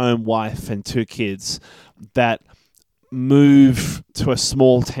stay-at-home wife and 2 kids that move to a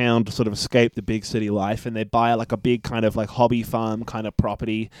small town to sort of escape the big city life, and they buy like a big kind of like hobby farm kind of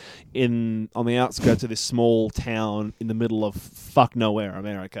property on the outskirts of this small town in the middle of fuck nowhere,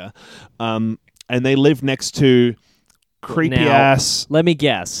 America, and they live next to creepy Now- ass. Let me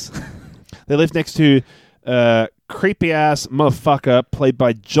guess. They live next to creepy ass motherfucker played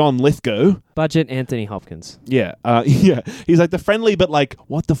by John Lithgow. Budget Anthony Hopkins. Yeah, yeah. He's like the friendly, but like,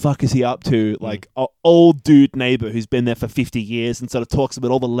 what the fuck is he up to? Like, old dude neighbor who's been there for 50 years and sort of talks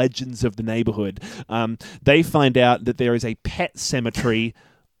about all the legends of the neighborhood. They find out that there is a pet cemetery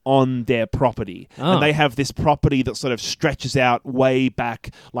on their property, Oh. and they have this property that sort of stretches out way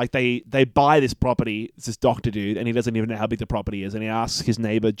back. Like they buy this property. It's this doctor dude, and he doesn't even know how big the property is. And he asks his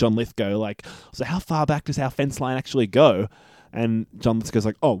neighbor John Lithgow, like, so how far back does our fence line actually go? And John Lithgow's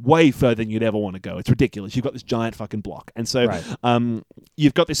like, oh, way further than you'd ever want to go. It's ridiculous. You've got this giant fucking block. And so Right.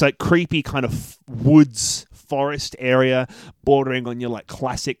 you've got this like creepy kind of woods forest area bordering on your like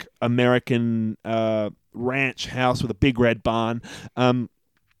classic American ranch house with a big red barn.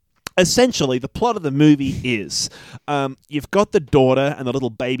 Essentially, the plot of the movie is you've got the daughter and the little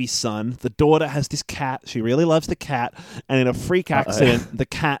baby son. The daughter has this cat. She really loves the cat. And in a freak accident, the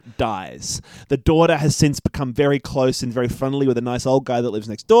cat dies. The daughter has since become very close and very friendly with a nice old guy that lives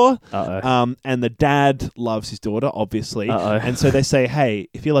next door. And the dad loves his daughter, obviously. And so they say, hey,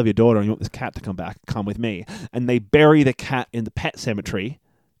 if you love your daughter and you want this cat to come back, come with me. And they bury the cat in the pet cemetery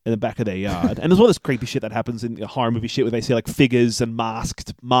in the back of their yard. And there's all this creepy shit that happens in horror movie shit where they see like figures and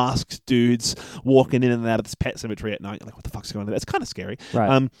masked dudes walking in and out of this pet cemetery at night. You're like, what the fuck's going on there? It's kind of scary.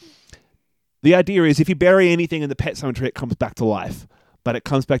 Right. The idea is if you bury anything in the pet cemetery, it comes back to life. But it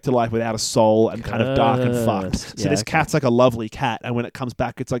comes back to life without a soul and kind of dark and fucked. So Yeah, this okay. cat's like a lovely cat, and when it comes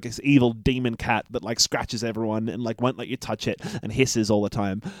back, it's like this evil demon cat that like scratches everyone and like won't let you touch it and hisses all the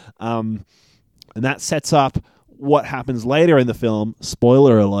time. And that sets up what happens later in the film,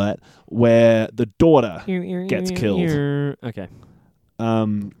 spoiler alert, where the daughter gets killed. Okay.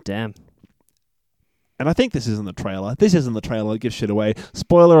 Um, Damn. and I think this isn't the trailer. This isn't the trailer. It gives shit away.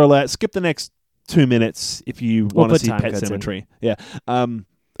 Spoiler alert. Skip the next 2 minutes if you We'll want to put see time Pet codes in. Cemetery. Yeah.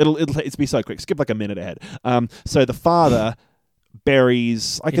 It'll be so quick. Skip like a minute ahead. So the father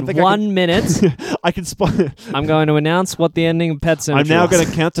buries. In 1 minute, I can spoil. I'm going to announce what the ending of Pet I'm Cemetery now was. going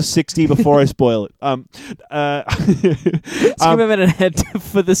to count to 60 before I spoil it. Skip a minute ahead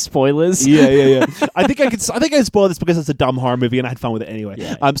for the spoilers. Yeah. I think I can spoil this because it's a dumb horror movie and I had fun with it anyway.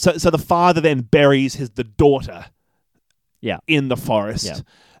 Yeah. So the father then buries the daughter. Yeah. In the forest. Yeah.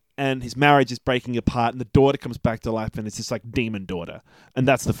 And his marriage is breaking apart, and the daughter comes back to life, and it's this like demon daughter, and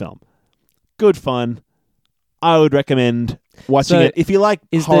that's the film. Good fun. I would recommend watching So it if you like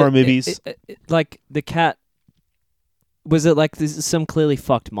horror movies. Like the cat. Was it like this is some clearly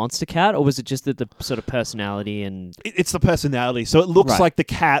fucked monster cat, or was it just that the sort of personality and It's the personality. So it looks Right. like the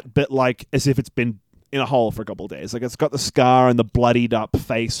cat, but like as if it's been in a hole for a couple of days. Like it's got the scar and the bloodied up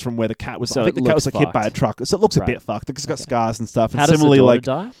face from where the cat was. So I think it the cat was looks like hit by a fucked. truck. So it looks a Right. bit fucked. It's got Okay. scars and stuff. how And does the similarly,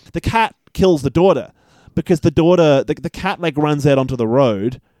 daughter like die? the cat kills the daughter because the daughter, the cat like runs out onto the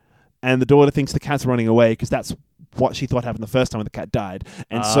road, and the daughter thinks the cat's running away because that's what she thought happened the first time when the cat died.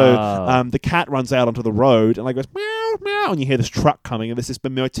 And so Oh. the cat runs out onto the road and like goes meow meow, and you hear this truck coming, and there's this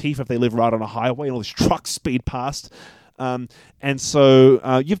motif if they live right on a highway and all these trucks speed past. And so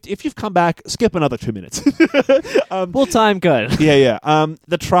if you've come back, skip another 2 minutes. Well, time good. Yeah.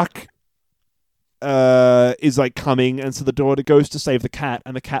 The truck is like coming, and so the daughter goes to save the cat,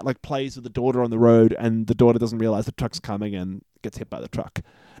 and the cat like plays with the daughter on the road, and the daughter doesn't realize the truck's coming and gets hit by the truck.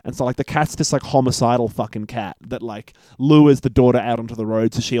 And so like the cat's this like homicidal fucking cat that like lures the daughter out onto the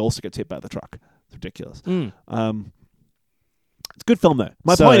road, so she also gets hit by the truck. It's ridiculous. Mm. It's a good film though.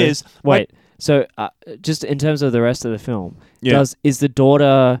 My So- point is, Wait. So, just in terms of the rest of the film, Yeah. is the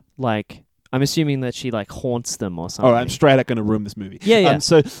daughter like? I'm assuming that she like haunts them or something. all right, I'm straight up going to ruin this movie. Yeah.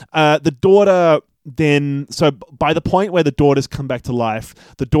 So the daughter then, by the point where the daughters come back to life,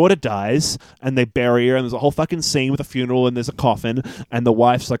 the daughter dies and they bury her, and there's a whole fucking scene with a funeral and there's a coffin, and the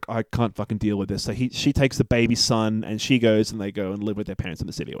wife's like, I can't fucking deal with this. So she takes the baby son and she goes and they go and live with their parents in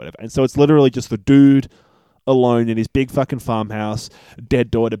the city or whatever. And so it's literally just the dude alone in his big fucking farmhouse, dead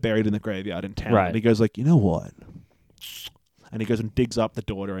daughter buried in the graveyard in town. Right. And he goes like, you know what? And he goes and digs up the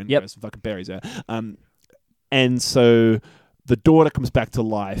daughter and Yep. goes and fucking buries her. And so the daughter comes back to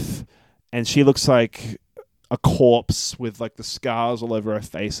life, and she looks like a corpse with like the scars all over her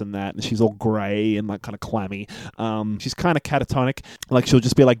face and that, and she's all grey and like kind of clammy. She's kind of catatonic. Like she'll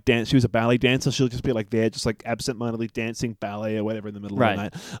just be like she was a ballet dancer. She'll just be like there, just like absent-mindedly dancing ballet or whatever in the middle Right. of the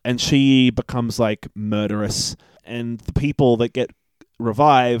night. And she becomes like murderous, and the people that get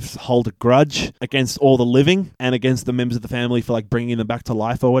revived hold a grudge against all the living and against the members of the family for like bringing them back to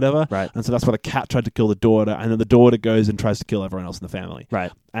life or whatever. Right. And so that's why the cat tried to kill the daughter, and then the daughter goes and tries to kill everyone else in the family,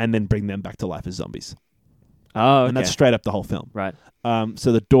 Right. and then bring them back to life as zombies. Oh, okay. And that's straight up the whole film. Right.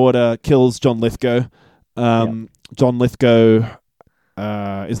 So the daughter kills John Lithgow. John Lithgow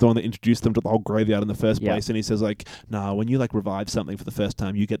is the one that introduced them to the whole graveyard in the first Yeah. place, and he says like, nah, when you like revive something for the first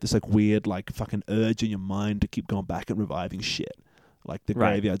time, you get this like weird like fucking urge in your mind to keep going back and reviving shit. Like the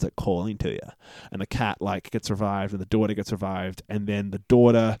Right. graveyard's like calling to you, and the cat like gets revived, and the daughter gets revived, and then the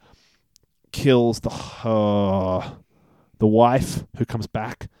daughter kills the wife who comes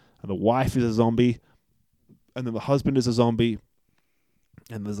back, and the wife is a zombie, and then the husband is a zombie,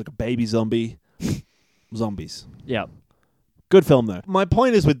 and there's like a baby zombie. Zombies. Yeah. Good film though. My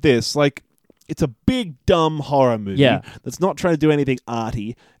point is with this, like, it's a big dumb horror movie Yeah. that's not trying to do anything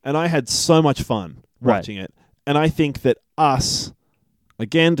arty, and I had so much fun watching it. And I think that Us,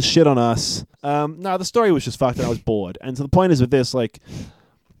 again, to shit on Us, no, the story was just fucked and I was bored. And so the point is with this, like,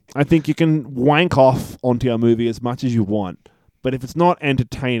 I think you can wank off onto your movie as much as you want, but if it's not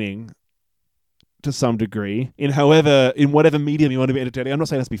entertaining to some degree, in whatever medium you want to be entertaining, I'm not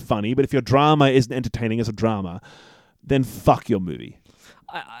saying it has to be funny, but if your drama isn't entertaining as a drama, then fuck your movie.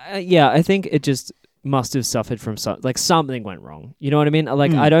 I think it just must have suffered from something went wrong. You know what I mean?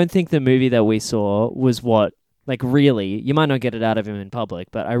 Like, I don't think the movie that we saw was what, like, really, you might not get it out of him in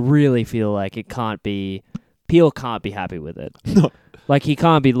public, but I really feel like Peele can't be happy with it. No. Like, he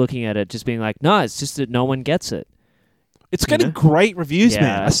can't be looking at it just being like, no, it's just that no one gets it. It's getting great reviews, Yeah,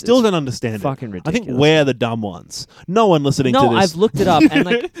 man. I it's still don't understand it. Fucking I ridiculous. think we're the dumb ones. No one listening to No, this. I've looked it up, and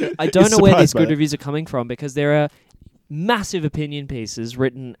like, I don't is know where these surprised by good it. reviews are coming from, because there are massive opinion pieces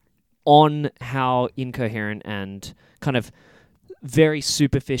written on how incoherent and kind of very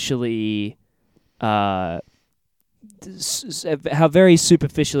superficially, how very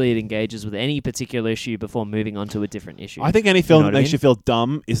superficially it engages with any particular issue before moving on to a different issue. I think any film know that what I makes mean? you feel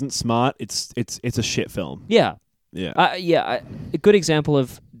dumb isn't smart. It's a shit film. Yeah. Yeah. A good example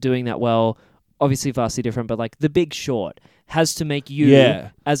of doing that well, obviously vastly different, but like The Big Short has to make you,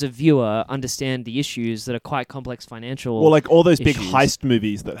 as a viewer, understand the issues that are quite complex financial. Well, like all those big issues. heist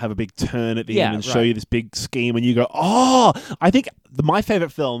movies that have a big turn at the Yeah, end and show right. you this big scheme, and you go, "Oh!" I think my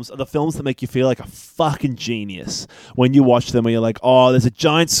favorite films are the films that make you feel like a fucking genius when you watch them. Where you're like, "Oh, there's a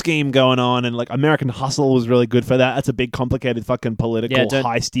giant scheme going on," and like American Hustle was really good for that. That's a big, complicated, fucking political,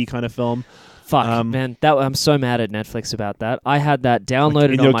 heisty kind of film. Fuck, man, I'm so mad at Netflix about that. I had that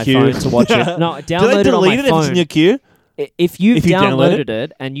downloaded in on your my queue. phone to watch it. No, I Did I downloaded it on delete my it if it's in phone. your queue? if you've If you download downloaded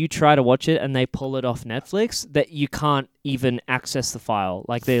it and you try to watch it and they pull it off Netflix, that you can't even access the file.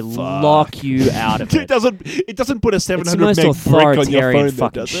 Like they lock you out of it. It doesn't put a It's the 700 most meg brick on your authoritarian phone,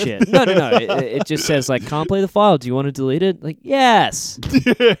 fucking does it? shit. No. It just says like, can't play the file. Do you want to delete it? Like, yes.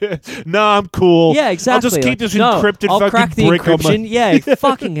 No, I'm cool. Yeah, exactly. I'll just keep this no, encrypted I'll fucking crack the brick on my... encryption. Yeah,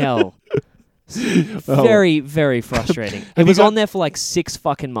 fucking hell. Very, very frustrating. It was on there for like 6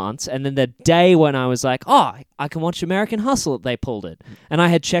 fucking months, and then the day when I was like, oh, I can watch American Hustle, they pulled it. And I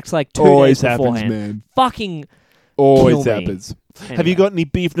had checked like 2 Always days happens, beforehand. man. Fucking Always kill me. happens. Anyway, Have you got any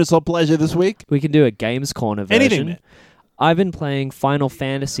beefness or pleasure this week? we can do a Games Corner version. Anything, man. I've been playing Final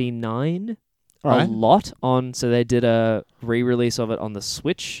Fantasy IX All right. a lot on, so they did a re-release of it on the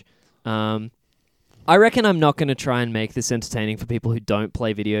Switch. I reckon I'm not going to try and make this entertaining for people who don't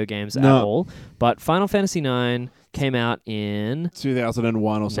play video games at all, but Final Fantasy IX came out in...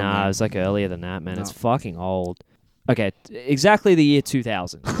 2001 or something. Nah, it was like earlier than that, man. No. It's fucking old. Okay, exactly the year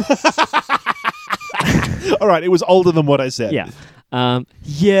 2000. All right, it was older than what I said. Yeah.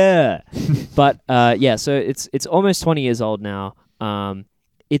 Yeah. But yeah, so it's almost 20 years old now.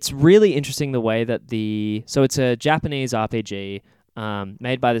 It's really interesting the way that so it's a Japanese RPG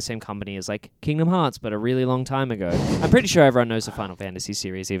made by the same company as like Kingdom Hearts, but a really long time ago. I'm pretty sure everyone knows the Final Fantasy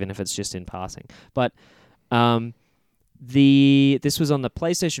series, even if it's just in passing. But this was on the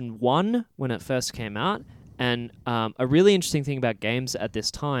PlayStation 1 when it first came out. And a really interesting thing about games at this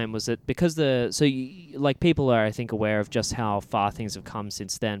time was that because people are, I think, aware of just how far things have come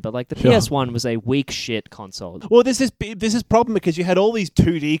since then. But like the Sure. PS1 was a weak shit console. Well, this is problem because you had all these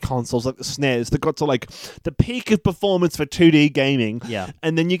 2D consoles like the SNES that got to like the peak of performance for 2D gaming. Yeah.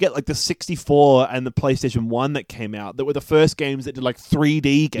 And then you get like the 64 and the PlayStation 1 that came out that were the first games that did like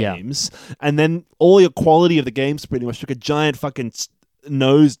 3D games. Yeah. And then all your quality of the games pretty much took a giant fucking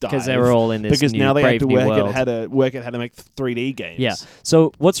nosedive Because they were all in this because new now they brave have to new work world. out how to make 3D games. Yeah.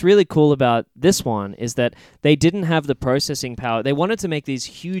 So what's really cool about this one is that they didn't have the processing power. They wanted to make these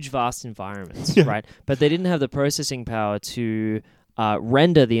huge, vast environments, right? But they didn't have the processing power to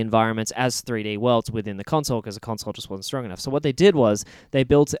render the environments as 3D worlds within the console because the console just wasn't strong enough. So what they did was they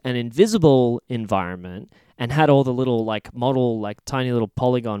built an invisible environment and had all the little tiny little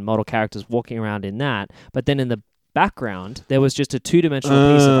polygon model characters walking around in that. But then in the background, there was just a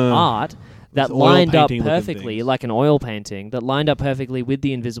 2-dimensional piece of art that lined up perfectly, like an oil painting, that lined up perfectly with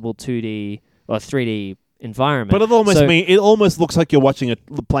the invisible 2D or 3D environment. But it almost looks like you're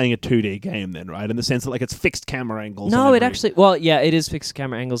playing a 2D game then, right? In the sense that like it's fixed camera angles. No, it is fixed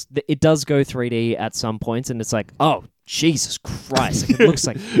camera angles. It does go 3D at some points, and it's like, oh Jesus Christ,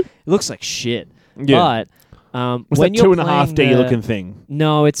 like, it looks like shit. Yeah. But was when that you're 2.5D looking thing?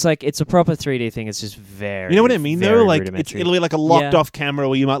 No, it's like it's a proper 3D thing. It's just very, you know what I mean? Though, like it'll be like a locked off camera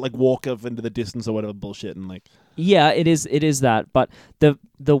where you might like walk off into the distance or whatever bullshit and like. Yeah, it is that. But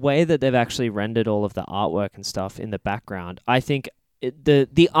the way that they've actually rendered all of the artwork and stuff in the background, I think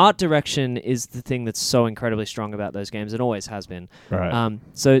the art direction is the thing that's so incredibly strong about those games. It always has been. Right.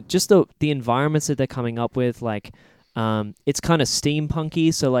 So just the environments that they're coming up with, like. It's kind of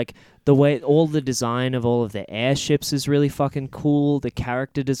steampunky, so like the way all the design of all of the airships is really fucking cool. The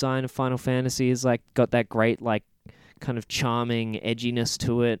character design of Final Fantasy is like got that great like kind of charming edginess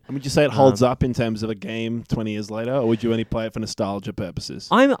to it. And would you say it holds up in terms of a game 20 years later, or would you only play it for nostalgia purposes?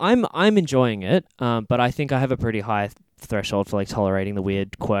 I'm enjoying it, but I think I have a pretty high threshold for like tolerating the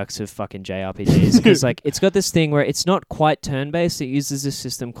weird quirks of fucking JRPGs because like it's got this thing where it's not quite turn-based. It uses this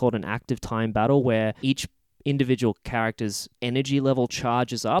system called an active time battle where each individual character's energy level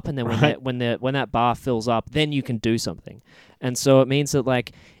charges up, and then when that bar fills up, then you can do something. And so it means that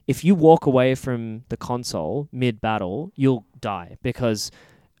like if you walk away from the console mid battle, you'll die because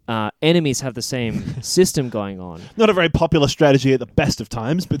enemies have the same system going on. Not a very popular strategy at the best of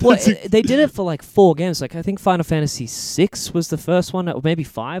times, but they did it for like 4 games. Like I think Final Fantasy 6 was the first one, or maybe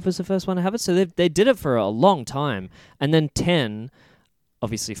 5 was the first one to have it. So they did it for a long time, and then 10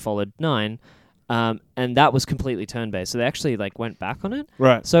 obviously followed 9. And that was completely turn-based. So they actually like went back on it.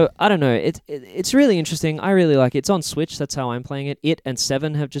 Right. So I don't know. It's really interesting. I really like it. It's on Switch. That's how I'm playing it. It and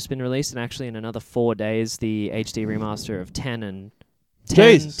 7 have just been released, and actually in another 4 days, the HD remaster of 10 and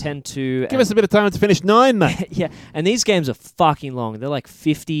 10-2. Give us a bit of time to finish 9, mate. Yeah, and these games are fucking long. They're like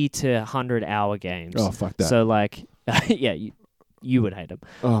 50 to 100 hour games. Oh, fuck that. So like, yeah, you would hate them.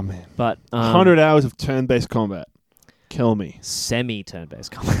 Oh, man. But 100 hours of turn-based combat. Kill me.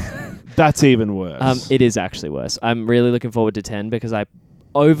 Semi-turn-based combat. That's even worse. It is actually worse. I'm really looking forward to 10 because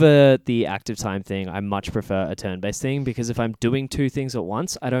over the active time thing, I much prefer a turn-based thing because if I'm doing 2 things at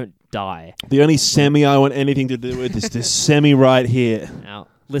once, I don't die. The only semi I want anything to do with is this semi right here. Now,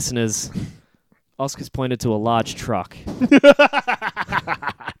 listeners, Oscar's pointed to a large truck.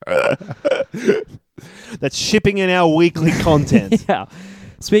 That's shipping in our weekly content. Yeah.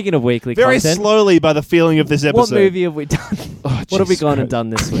 Speaking of weekly Very content, slowly by the feeling of this episode. what movie have we done? What have we gone and done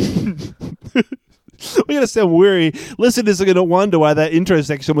this week? We're going to sound weary. Listeners are going to wonder why that intro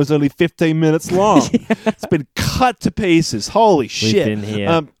section was only 15 minutes long. It's been cut to pieces. Holy shit. We've been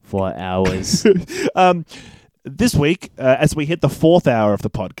here for hours. This week, as we hit the 4th hour of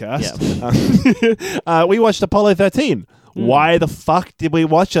the podcast, we watched Apollo 13. Why the fuck did we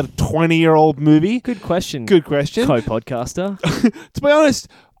watch a 20-year-old movie? Good question. Good question. Co-podcaster. To be honest,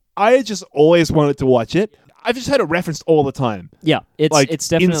 I just always wanted to watch it. I've just heard it referenced all the time. Yeah, it's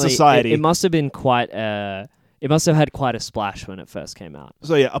definitely in society. It must have been quite. It must have had quite a splash when it first came out.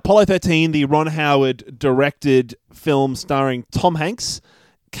 So yeah, Apollo 13, the Ron Howard directed film starring Tom Hanks,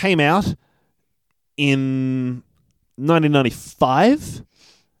 came out in 1995.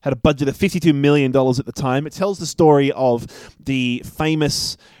 Had a budget of $52 million at the time. It tells the story of the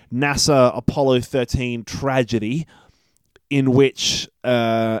famous NASA Apollo 13 tragedy in which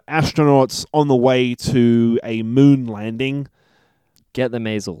astronauts on the way to a moon landing get the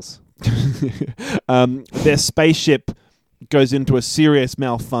measles. Their spaceship goes into a serious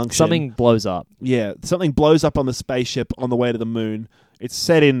malfunction. Something blows up. Yeah, something blows up on the spaceship on the way to the moon. It's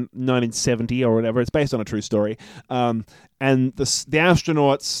set in 1970 or whatever. It's based on a true story. And the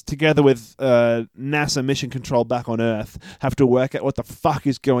astronauts, together with NASA Mission Control back on Earth, have to work out what the fuck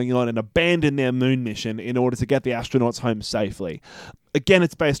is going on and abandon their moon mission in order to get the astronauts home safely. Again,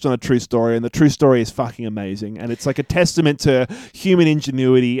 it's based on a true story, and the true story is fucking amazing. And it's like a testament to human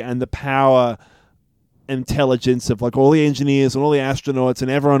ingenuity and the power intelligence of like all the engineers and all the astronauts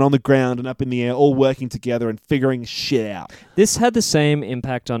and everyone on the ground and up in the air all working together and figuring shit out. This had the same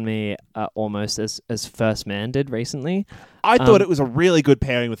impact on me almost as First Man did recently. I thought it was a really good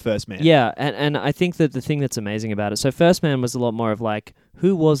pairing with First Man. Yeah, and I think that the thing that's amazing about it, so First Man was a lot more of like,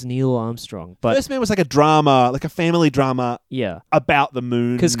 who was Neil Armstrong? But First Man was like a drama, like a family drama about the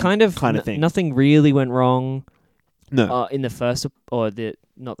moon because kind of thing. Nothing really went wrong. No. In the first, or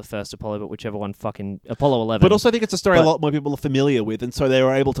not the first Apollo, but whichever one, fucking Apollo 11. But also I think it's a story a lot more people are familiar with, and so they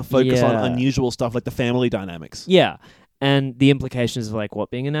were able to focus on unusual stuff like the family dynamics. Yeah, and the implications of like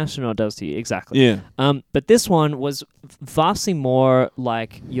what being an astronaut does to you. Exactly. Yeah. But this one was vastly more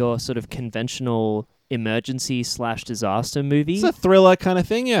like your sort of conventional emergency/disaster movie. It's a thriller kind of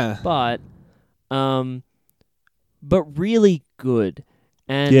thing, yeah. But really good.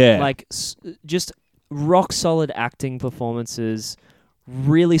 And like just rock solid acting performances,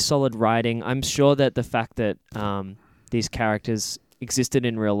 really solid writing. I'm sure that the fact that these characters existed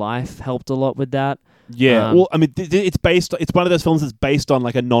in real life helped a lot with that. Yeah, well, I mean, it's one of those films that's based on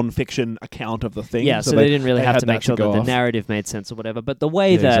like a non-fiction account of the thing. Yeah, so they didn't really have to make sure that the narrative made sense or whatever. But the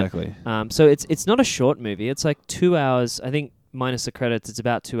way exactly. So it's not a short movie. It's like 2 hours. I think minus the credits, it's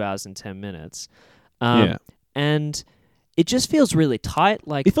about 2 hours and 10 minutes. And it just feels really tight.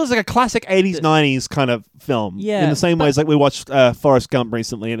 Like it feels like a classic 80s, 90s kind of film. Yeah. In the same way as like we watched Forrest Gump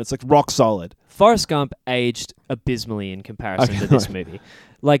recently, and it's like rock solid. Forrest Gump aged abysmally in comparison to this movie.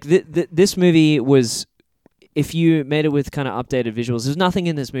 Like this movie was, if you made it with kind of updated visuals, there's nothing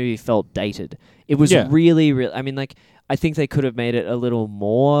in this movie felt dated. It was really, I mean, like I think they could have made it a little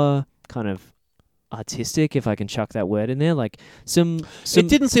more kind of artistic, if I can chuck that word in there. Like some it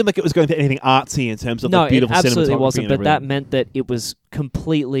didn't seem like it was going to anything artsy in terms of the beautiful cinematography. No, it absolutely wasn't. But everything. that meant that it was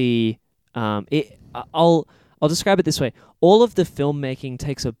completely. I'll describe it this way: all of the filmmaking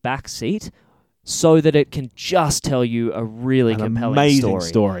takes a back seat, so that it can just tell you a really compelling amazing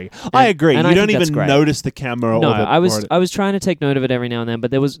story. I agree. You don't even notice the camera. No, I was trying to take note of it every now and then,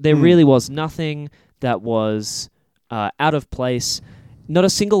 but there really was nothing that was out of place. Not a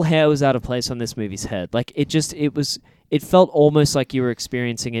single hair was out of place on this movie's head. Like it felt almost like you were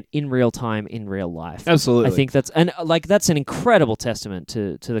experiencing it in real time, in real life. Absolutely. I think that's an incredible testament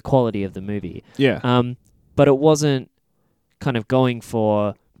to the quality of the movie. Yeah. But it wasn't kind of going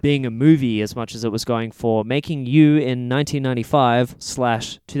for being a movie as much as it was going for making you in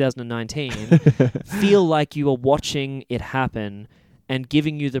 1995/2019 feel like you were watching it happen and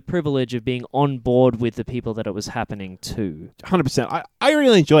giving you the privilege of being on board with the people that it was happening to. 100%. I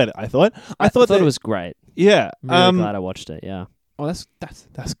really enjoyed it, I thought. I thought it was great. Yeah. I'm really glad I watched it, yeah. Oh, that's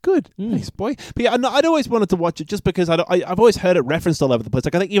good. Nice, boy. But yeah, I'd always wanted to watch it just because I've always heard it referenced all over the place.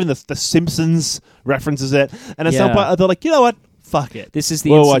 Like I think even the Simpsons references it. And at some point I thought like, you know what? Fuck it. This is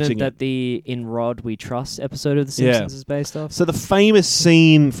the incident that the In Rod We Trust episode of The Simpsons is based off. So the famous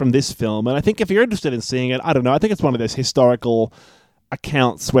scene from this film, and I think if you're interested in seeing it, I don't know, I think it's one of those historical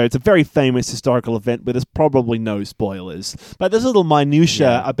accounts where it's a very famous historical event where there's probably no spoilers. But there's little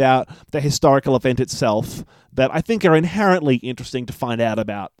minutiae about the historical event itself that I think are inherently interesting to find out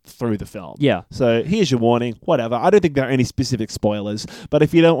about through the film. Yeah. So here's your warning, whatever. I don't think there are any specific spoilers, but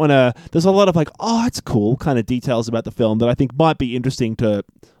if you don't want to, there's a lot of like, oh, it's cool kind of details about the film that I think might be interesting to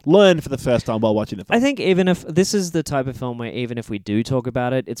learn for the first time while watching the film. I think even if this is the type of film where even if we do talk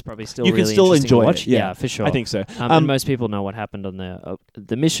about it, it's probably still you really can still interesting enjoy to watch. it. Yeah, for sure. I think so. And most people know what happened on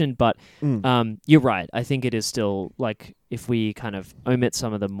the mission, but you're right. I think it is still like if we kind of omit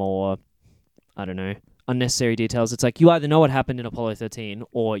some of the more, I don't know, unnecessary details. It's like you either know what happened in Apollo 13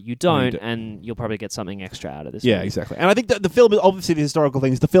 or you don't, and you'll probably get something extra out of this. Yeah, movie. exactly. And I think that the film is obviously the historical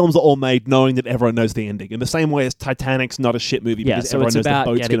things. The films are all made knowing that everyone knows the ending. In the same way as Titanic's not a shit movie because so everyone it's knows the about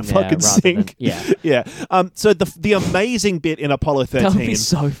boat's going to getting there fucking rather than- sink. yeah. Yeah. So the amazing bit in Apollo 13. That would be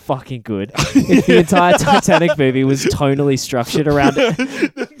so fucking good if the entire Titanic movie was tonally structured around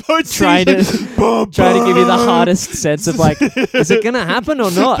trying to give you the hardest sense of like, is it going to happen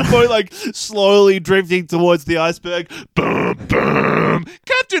or not? The boat like slowly drifting towards the iceberg. Boom, boom.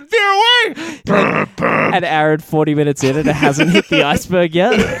 Captain, veer away. Boom, boom. An hour and 40 minutes in and it hasn't hit the iceberg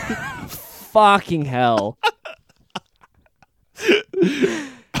yet. Fucking hell.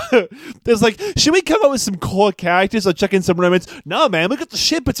 There's like, should we come up with some core characters or check in some romance? No, man, look at the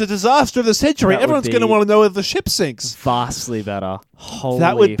ship. It's a disaster of the century. That would Everyone's going to be want to know if the ship sinks. Vastly better. Holy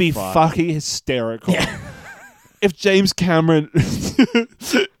That would be fuck. fucking hysterical. If James Cameron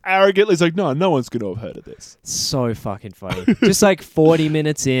arrogantly is like, no one's going to have heard of this. So fucking funny. Just like 40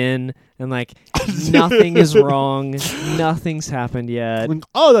 minutes in and like nothing is wrong. Nothing's happened yet. Like,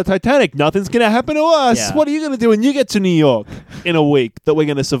 oh, the Titanic, nothing's going to happen to us. Yeah. What are you going to do when you get to New York in a week that we're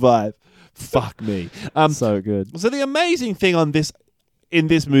going to survive? Fuck me. So good. So the amazing thing in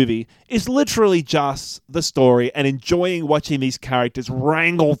this movie is literally just the story and enjoying watching these characters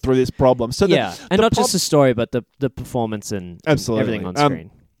wrangle through this problem. So And not just the story, but the performance and Absolutely. everything on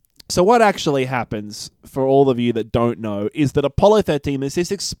screen. So what actually happens, for all of you that don't know, is that Apollo 13, there's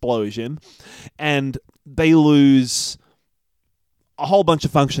this explosion, and they lose a whole bunch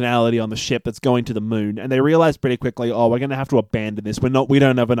of functionality on the ship that's going to the moon, and they realize pretty quickly, we're going to have to abandon this. We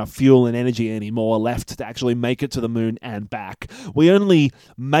don't have enough fuel and energy anymore left to actually make it to the moon and back. We only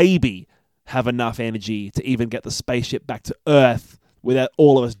maybe have enough energy to even get the spaceship back to Earth without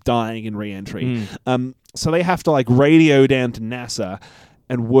all of us dying in re-entry. So they have to like radio down to NASA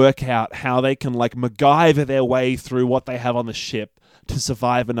and work out how they can like MacGyver their way through what they have on the ship to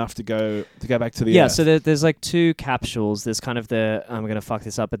survive enough to go back to the Earth. So there's like two capsules. There's kind of I'm going to fuck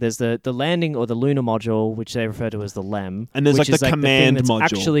this up, but there's the landing or the lunar module, which they refer to as the LEM. And there's which like is the command thing that's module.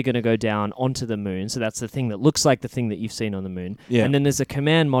 actually going to go down onto the moon. So that's the thing that looks like the thing that you've seen on the moon. Yeah. And then there's a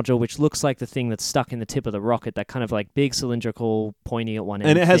command module, which looks like the thing that's stuck in the tip of the rocket, that kind of like big cylindrical, pointy at one end.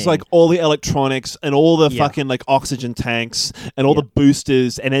 And it has thing. like all the electronics and all the fucking like oxygen tanks and all the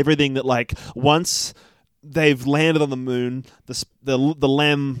boosters and everything that like once they've landed on the moon, the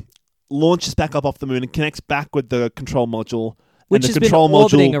LEM launches back up off the moon and connects back with the control module. Which and has the been control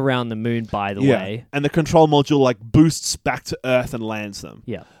orbiting module, around the moon, by the way. And the control module like boosts back to Earth and lands them.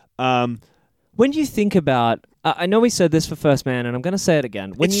 Yeah. Um, When you think about, I know we said this for First Man, and I'm going to say it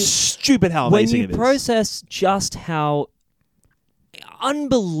again. it's stupid how amazing it is. Process just how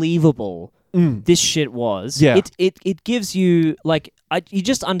unbelievable this shit was, it gives you like you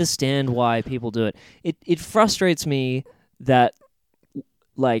just understand why people do it. It frustrates me that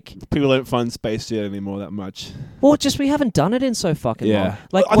like people don't fund space jet anymore that much. Well, just we haven't done it in so fucking long.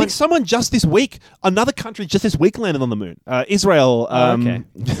 Like I think someone just this week, another country just this week landed on the moon. Israel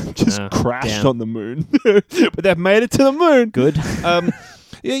just crashed on the moon, but they've made it to the moon. Good.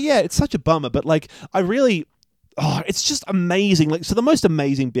 Yeah, it's such a bummer, but like I really. It's just amazing. Like, so the most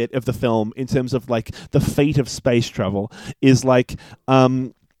amazing bit of the film in terms of like the feat of space travel is like,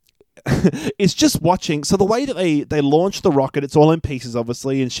 it's just watching. So the way that they launch the rocket, it's all in pieces,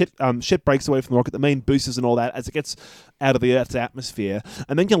 obviously, and shit breaks away from the rocket, the main boosters and all that as it gets out of the Earth's atmosphere,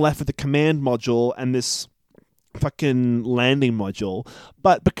 and then you're left with the command module and this fucking landing module.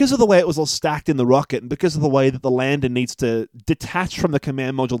 But because of the way it was all stacked in the rocket and because of the way that the lander needs to detach from the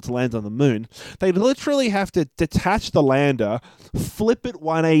command module to land on the moon, they literally have to detach the lander, flip it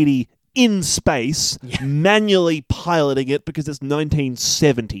 180 in space, manually piloting it because it's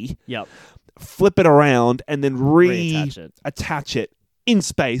 1970. Yep. Flip it around and then attach it in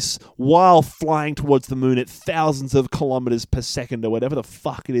space while flying towards the moon at thousands of kilometers per second or whatever the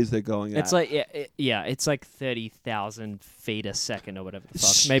fuck it is they're going at. It's like it's like 30,000 feet a second or whatever the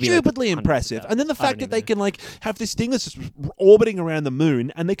fuck. Maybe stupidly like impressive. And then the fact that they can like have this thing that's just orbiting around the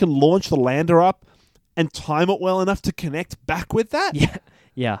moon and they can launch the lander up and time it well enough to connect back with that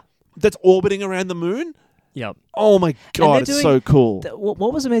Yeah. that's orbiting around the moon. Yep. Oh my God, it's so cool.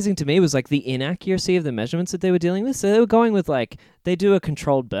 What was amazing to me was like the inaccuracy of the measurements that they were dealing with. So they were going with like, they do a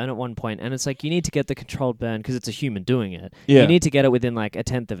controlled burn at one point, and it's like you need to get the controlled burn because it's a human doing it. Yeah. You need to get it within like a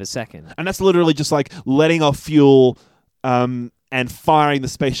tenth of a second. And that's literally just like letting off fuel and firing the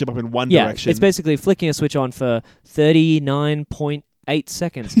spaceship up in one direction. It's basically flicking a switch on for 39.8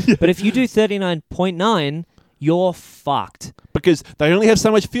 seconds. But if you do 39.9, you're fucked. Because they only have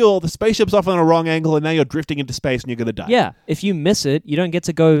so much fuel, the spaceship's off on a wrong angle, and now you're drifting into space and you're going to die. Yeah, if you miss it, you don't get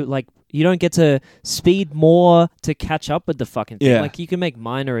to go, like, you don't get to speed more to catch up with the fucking thing. Yeah. Like, you can make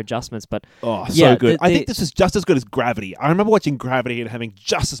minor adjustments, but... Oh, so yeah, good. I think this is just as good as Gravity. I remember watching Gravity and having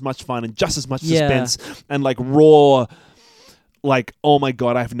just as much fun and just as much suspense and, like, raw... Like, oh my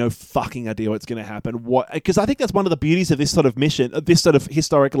God, I have no fucking idea what's going to happen. Because I think that's one of the beauties of this sort of mission, this sort of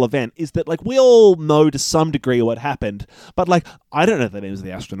historical event, is that, like, we all know to some degree what happened. But, like, I don't know the names of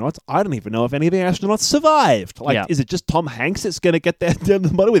the astronauts. I don't even know if any of the astronauts survived. Like, is it just Tom Hanks that's going to get there down the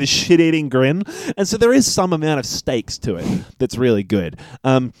bottom with a shit-eating grin? And so there is some amount of stakes to it that's really good.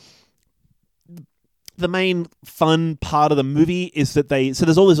 The main fun part of the movie is that so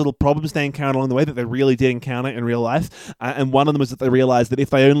there's all these little problems they encounter along the way that they really did encounter in real life, and one of them was that they realized that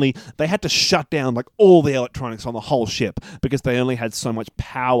if they had to shut down like all the electronics on the whole ship because they only had so much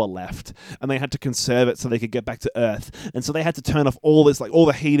power left, and they had to conserve it so they could get back to Earth, and so they had to turn off all this, like all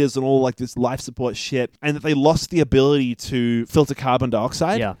the heaters and all like this life support shit, and that they lost the ability to filter carbon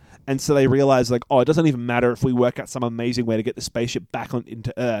dioxide. Yeah. And so they realized, like, oh, it doesn't even matter if we work out some amazing way to get the spaceship back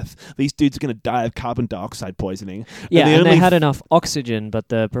into Earth. These dudes are going to die of carbon dioxide poisoning. Yeah, and they had enough oxygen, but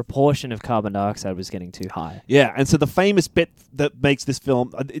the proportion of carbon dioxide was getting too high. Yeah, and so the famous bit that makes this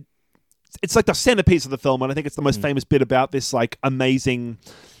film... It's like the centerpiece of the film, and I think it's the most famous bit about this, like, amazing...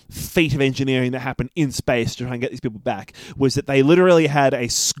 feat of engineering that happened in space to try and get these people back was that they literally had a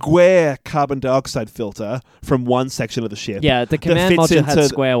square carbon dioxide filter from one section of the ship. Yeah, the command module had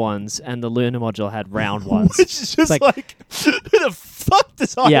square ones and the lunar module had round ones. Which is just like who the fuck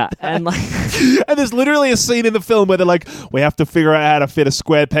designed that? And like and there's literally a scene in the film where they're like, we have to figure out how to fit a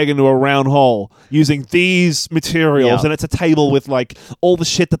square peg into a round hole using these materials, and it's a table with like all the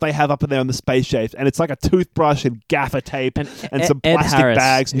shit that they have up in there on the space ship, and it's like a toothbrush and gaffer tape and some plastic Harris,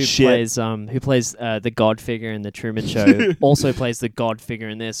 bags and shit. Who plays the God figure in the Truman Show also plays the God figure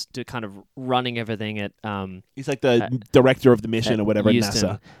in this, to kind of running everything at he's like the director of the mission or whatever at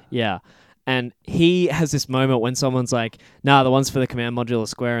NASA. Yeah. And he has this moment when someone's like, nah, the ones for the command module are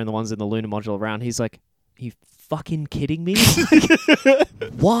square and the ones in the lunar module are round. He's like, are you fucking kidding me?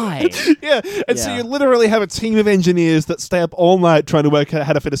 Why? Yeah. And so you literally have a team of engineers that stay up all night trying to work out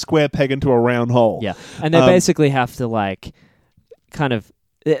how to fit a square peg into a round hole. Yeah. And they basically have to like kind of...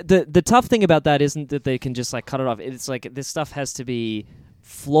 The tough thing about that isn't that they can just like cut it off. It's like this stuff has to be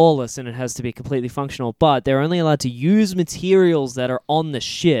flawless and it has to be completely functional, but they're only allowed to use materials that are on the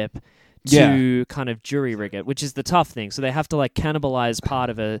ship to kind of jury rig it, which is the tough thing. So they have to like cannibalize part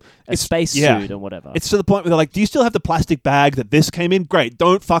of a space suit or whatever. It's to the point where they're like, do you still have the plastic bag that this came in? Great.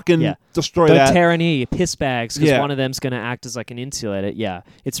 Don't fucking destroy that. Don't tear any of your piss bags because one of them's going to act as like an insulator. Yeah.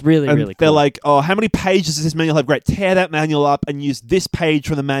 It's really, really cool. They're like, oh, how many pages does this manual have? Great. Tear that manual up and use this page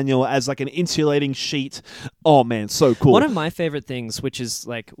from the manual as like an insulating sheet. Oh man, so cool. One of my favorite things,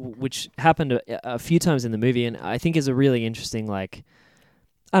 which happened a few times in the movie, and I think is a really interesting, like,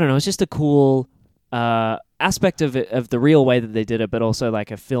 I don't know, it's just a cool aspect of it, of the real way that they did it, but also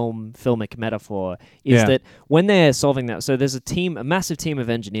like a filmic metaphor, is that when they're solving that, so there's a massive team of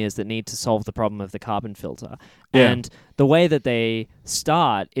engineers that need to solve the problem of the carbon filter. And the way that they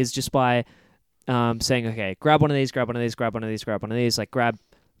start is just by saying, okay, grab one of these, grab one of these, grab one of these, grab one of these, like grab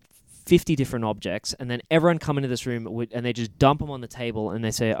 50 different objects, and then everyone come into this room and they just dump them on the table and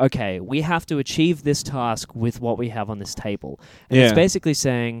they say, okay, we have to achieve this task with what we have on this table. And it's basically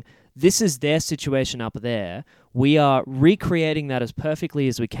saying, this is their situation up there. We are recreating that as perfectly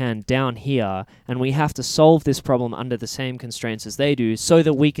as we can down here, and we have to solve this problem under the same constraints as they do so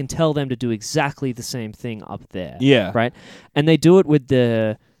that we can tell them to do exactly the same thing up there. Yeah. Right? And they do it with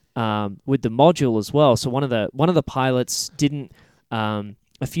the module as well. So one of the pilots didn't...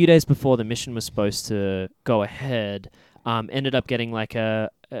 a few days before the mission was supposed to go ahead, ended up getting like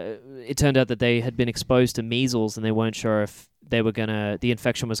it turned out that they had been exposed to measles and they weren't sure if the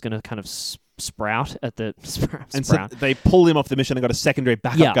infection was gonna kind of sprout at the sprout. And so they pulled him off the mission and got a secondary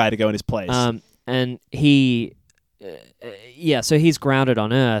backup guy to go in his place. And he, so he's grounded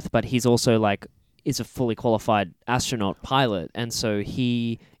on Earth, but he's also is a fully qualified astronaut pilot, and so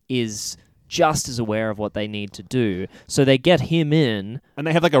he is just as aware of what they need to do. So they get him in. And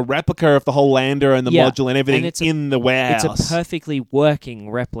they have like a replica of the whole lander and the module and everything in the warehouse. It's a perfectly working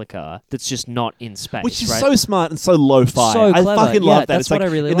replica that's just not in space. Which is right? so smart and so lo-fi. So I clever. fucking love that. That's it's what like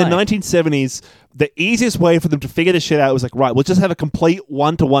I really in like. the 1970s, the easiest way for them to figure this shit out was like, right, we'll just have a complete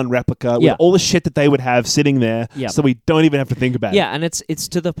one-to-one replica with all the shit that they would have sitting there, so we don't even have to think about it. Yeah, and it's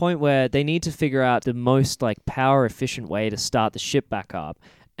to the point where they need to figure out the most like power efficient way to start the ship back up.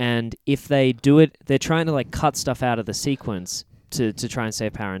 And if they do it, they're trying to like cut stuff out of the sequence to try and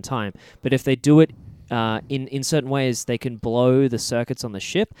save power and time. But if they do it in certain ways, they can blow the circuits on the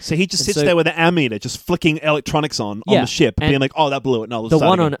ship. So he just sits there with an ammeter, just flicking electronics on the ship, being like, "Oh, that blew it." No, the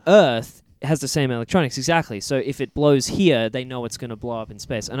one on Earth has the same electronics exactly. So if it blows here, they know it's going to blow up in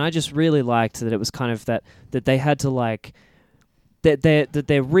space. And I just really liked that it was kind of that they had to like. That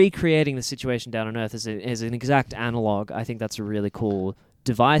they're recreating the situation down on Earth as an exact analog. I think that's a really cool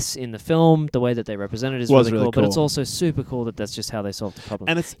device in the film. The way that they represent it is really cool, but it's also super cool that that's just how they solved the problem.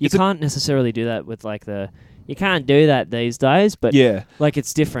 And you can't necessarily do that with like you can't do that these days, but like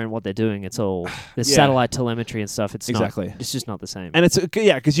it's different what they're doing. It's all there's satellite telemetry and stuff. It's exactly. It's just not the same. And it's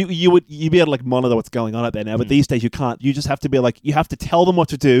because you'd be able to like monitor what's going on out there now, but these days you can't. You just have to be like, you have to tell them what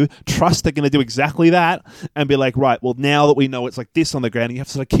to do, trust they're going to do exactly that, and be like, right, well now that we know it's like this on the ground, you have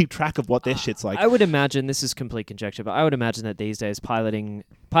to sort of keep track of what their shit's like. I would imagine, this is complete conjecture, but I would imagine that these days piloting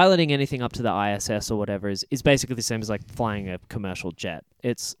anything up to the ISS or whatever is basically the same as like flying a commercial jet.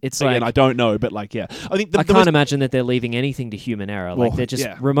 It's again, like, I don't know, but like, I think I can't imagine that they're leaving anything to human error. Like they're just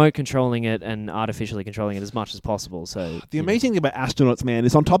Yeah. remote controlling it and artificially controlling it as much as possible. So The amazing thing about astronauts, man,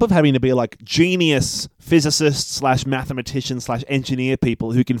 is on top of having to be like genius physicists / mathematicians / engineer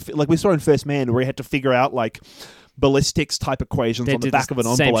people who can, like we saw in First Man, where he had to figure out like ballistics type equations They on the did back the of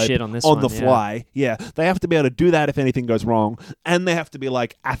an same envelope shit on this on one, the fly. Yeah, they have to be able to do that if anything goes wrong, and they have to be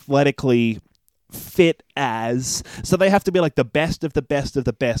like athletically fit as, so they have to be like the best of the best of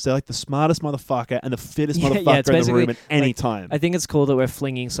the best. They're like the smartest motherfucker and the fittest motherfucker in the room at any time. I think it's cool that we're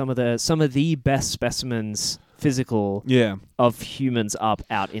flinging some of the best specimens physical of humans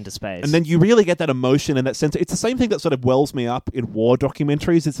out into space. And then you really get that emotion and that sense. It's the same thing that sort of wells me up in war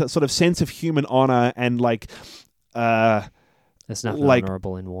documentaries. It's that sort of sense of human honor and like there's nothing like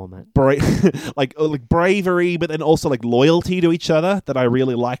honorable in war, mate. like bravery, but then also like loyalty to each other that I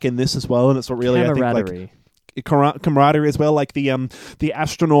really like in this as well. And it's what really I think like camaraderie as well. Like the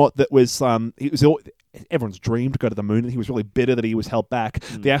astronaut that was everyone's dream to go to the moon, and he was really bitter that he was held back.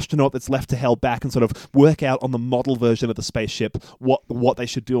 The astronaut that's left to held back and sort of work out on the model version of the spaceship what they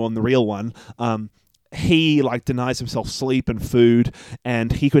should do on the real one. He like denies himself sleep and food,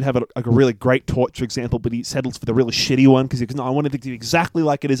 and he could have a really great torture example, but he settles for the really shitty one because he goes, no, I want it to be exactly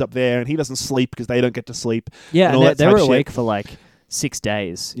like it is up there, and he doesn't sleep because they don't get to sleep. Yeah, and they were awake for like 6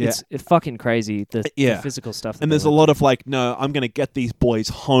 days. Yeah. It's fucking crazy, the physical stuff. And there's a lot of like, no, I'm going to get these boys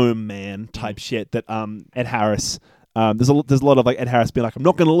home, man, type shit that Ed Harris... there's a lot of like Ed Harris being like, I'm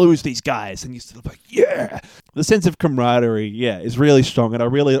not going to lose these guys, and you're sort of like, yeah. The sense of camaraderie, is really strong, and I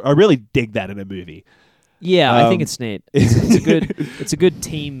really dig that in a movie. Yeah, I think it's neat. It's a good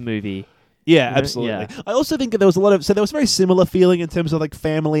team movie. Yeah, absolutely. Yeah. I also think that there was there was a very similar feeling in terms of like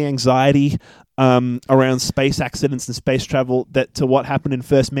family anxiety around space accidents and space travel to what happened in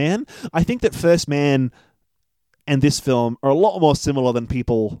First Man. I think that First Man and this film are a lot more similar than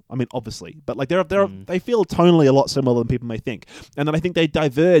people. I mean, obviously, but like they feel tonally a lot similar than people may think, and then I think they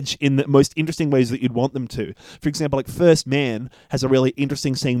diverge in the most interesting ways that you'd want them to. For example, like First Man has a really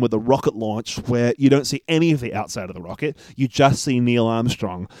interesting scene with the rocket launch where you don't see any of the outside of the rocket. You just see Neil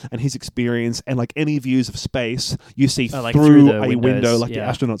Armstrong and his experience, and like any views of space, you see through a window like the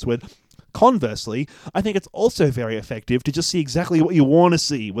astronauts would. Conversely, I think it's also very effective to just see exactly what you want to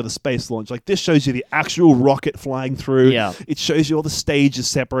see with a space launch. Like this shows you the actual rocket flying through. Yeah. It shows you all the stages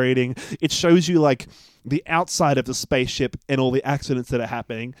separating. It shows you like the outside of the spaceship and all the accidents that are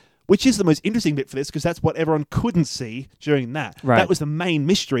happening, which is the most interesting bit for this because that's what everyone couldn't see during that. Right. That was the main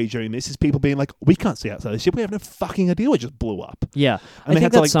mystery during this, is people being like, we can't see outside the ship. We have no fucking idea what just blew up. Yeah. And I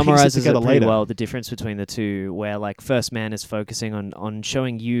think that summarizes it pretty later. well, the difference between the two, where like First Man is focusing on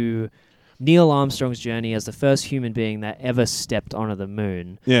showing you Neil Armstrong's journey as the first human being that ever stepped onto the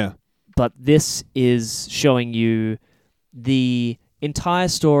moon. Yeah. But this is showing you the entire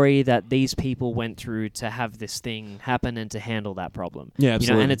story that these people went through to have this thing happen and to handle that problem. Yeah,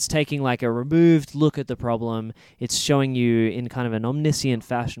 absolutely. And it's taking like a removed look at the problem. It's showing you in kind of an omniscient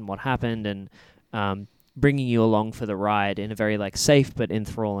fashion what happened and bringing you along for the ride in a very like safe but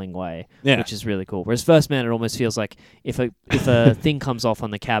enthralling way, which is really cool. Whereas First Man, it almost feels like if a thing comes off on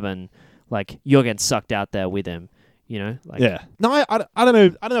the cabin, like you're getting sucked out there with him. you know, like Yeah. No, I don't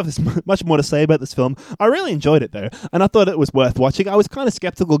know. I don't know if there's much more to say about this film. I really enjoyed it though, and I thought it was worth watching. I was kind of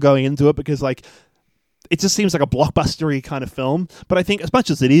skeptical going into it because like it just seems like a blockbustery kind of film. But I think as much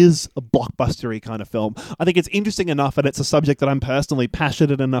as it is a blockbustery kind of film, I think it's interesting enough and it's a subject that I'm personally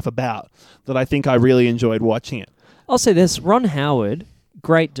passionate enough about that I think I really enjoyed watching it. I'll say this: Ron Howard,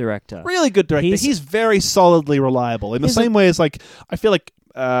 great director. Really good director. He's very solidly reliable in the same way as like I feel like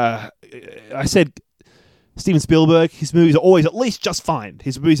I said Steven Spielberg, his movies are always at least just fine.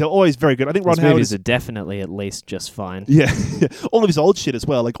 His movies are always very good. I think Ron Howard movies are definitely at least just fine. Yeah. All of his old shit as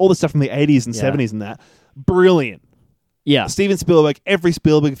well, like all the stuff from the 80s and 70s and that. Brilliant. Yeah. Steven Spielberg, every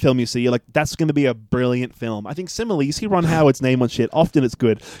Spielberg film you see, you're like, that's going to be a brilliant film. I think similarly, you see Ron Howard's name on shit, often it's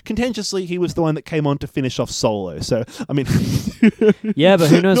good. Contentiously, he was the one that came on to finish off Solo. So, I mean... yeah, but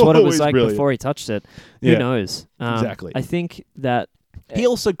who knows what it was like brilliant. Before he touched it. Who knows? Exactly. I think that... He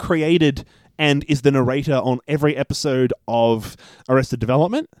also created and is the narrator on every episode of Arrested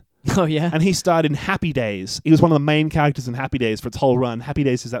Development. Oh, yeah? And he starred in Happy Days. He was one of the main characters in Happy Days for its whole run. Happy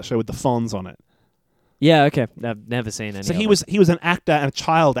Days is that show with the Fonz on it. Yeah, okay. I've never seen any. So he was an actor and a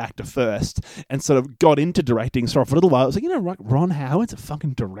child actor first, and sort of got into directing. So for a little while, I was like, you know, Ron Howard's a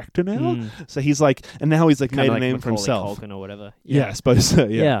fucking director now. So he's like, and now he's like Kinda made like a name Macaulay for himself. Culkin or whatever. Yeah, I suppose so.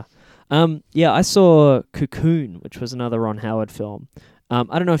 Yeah. Yeah. I saw Cocoon, which was another Ron Howard film. I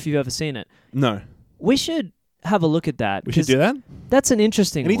don't know if you've ever seen it. No, We should have a look at that. we should do that. That's an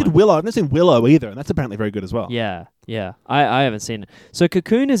interesting And he one. did Willow. I've never seen Willow either, and that's apparently very good as well. Yeah. I haven't seen it. So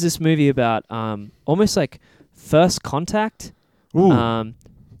Cocoon is this movie about almost like first contact, Ooh.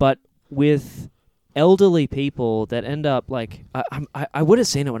 but with elderly people that end up like I would have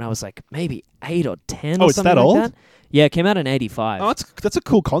seen it when I was like maybe 8 or 10 Oh, or it's something that like old? that. Yeah, it came out in 85. Oh, that's a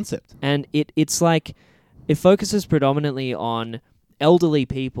cool concept. And it's like it focuses predominantly on elderly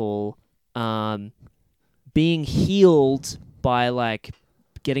people being healed by like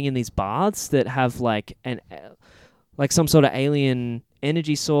getting in these baths that have like like some sort of alien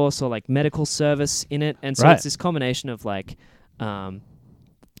energy source or like medical service in it, and so Right. it's this combination of like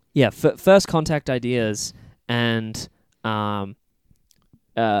first contact ideas and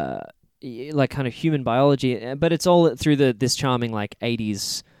like kind of human biology, but it's all through this charming like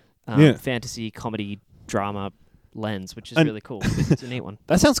 80s fantasy comedy drama lens, which is really cool. It's a neat one.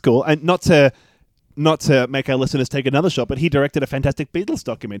 That sounds cool. And not to make our listeners take another shot, but he directed a fantastic Beatles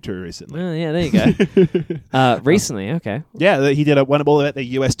documentary recently. Oh, yeah, there you go. Recently, okay. Yeah, he did one all about the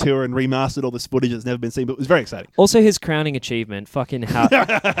US tour and remastered all this footage that's never been seen, but it was very exciting. Also, his crowning achievement, fucking How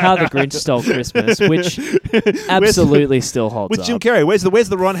the Grinch Stole Christmas, which absolutely still holds With Jim up. Carrey. Where's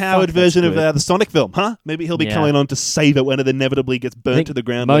the Ron Howard Fuck, version that's of the Sonic film? Huh? Maybe he'll be Yeah. coming on to save it when it inevitably gets I burnt think to the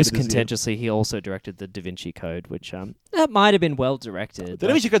ground. most later this year. contentiously, he also directed the Da Vinci Code, which that might have been well directed. The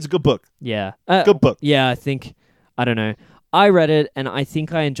Da Vinci Code's a good book. Yeah. Good book. Yeah, I don't know. I read it, and I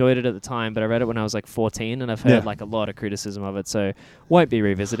think I enjoyed it at the time, but I read it when I was like 14, and I've heard like a lot of criticism of it, so won't be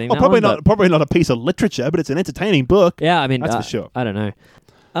revisiting that probably one, not. Probably not a piece of literature, but it's an entertaining book. Yeah, I mean, That's for sure. I don't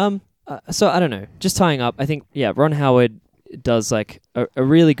know. So I don't know. Just tying up, I think, Ron Howard does like a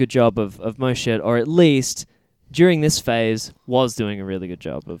really good job of most shit, or at least during this phase was doing a really good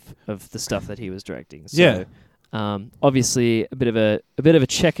job of the stuff that he was directing. So, obviously a bit of a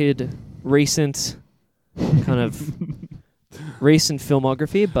checkered recent kind of recent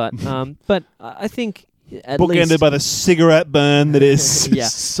filmography, but I think at Bookended least by the cigarette burn that is Yeah.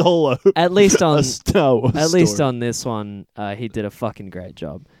 Solo. at least on a Star Wars at least story. on this one, he did a fucking great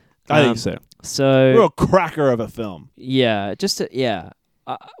job. I think so. So Real cracker of a film. yeah,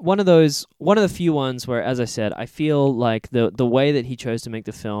 one of the few ones where, as I said, I feel like the way that he chose to make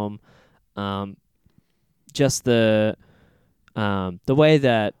the film, just the way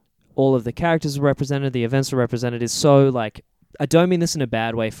that all of the characters are represented, the events are represented, is so like, I don't mean this in a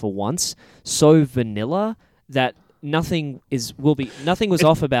bad way for once, so vanilla that nothing was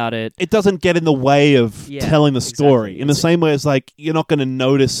off about it. It doesn't get in the way of telling the story. exactly. In the same way as like you're not going to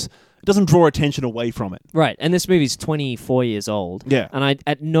notice. It doesn't draw attention away from it. Right, and this movie's 24 years old. Yeah. And I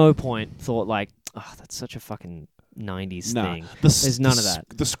at no point thought like, oh, that's such a fucking 90s thing. There's none of that.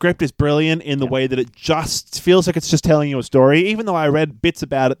 The script is brilliant in the way that it just feels like it's just telling you a story, even though I read bits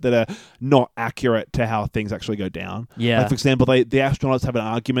about it that are not accurate to how things actually go down. Yeah. Like, for example, the astronauts have an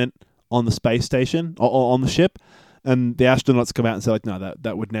argument on the space station, or on the ship, and the astronauts come out and say, like, no,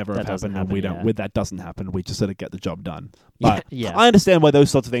 that would never have doesn't happened, and we happen, don't. That doesn't happen. We just sort of get the job done. Yeah, But yeah. I understand why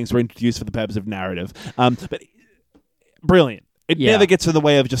those sorts of things were introduced for the purpose of narrative. But brilliant. It Yeah. never gets in the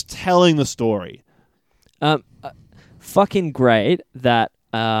way of just telling the story. Fucking great that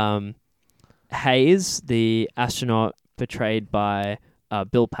Hayes, the astronaut portrayed by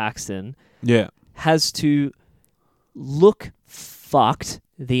Bill Paxton, Yeah. has to look fucked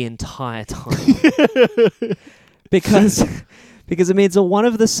the entire time. because it means that one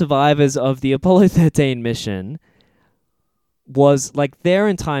of the survivors of the Apollo 13 mission was like their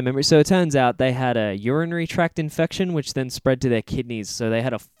entire memory. So it turns out they had a urinary tract infection, which then spread to their kidneys. So they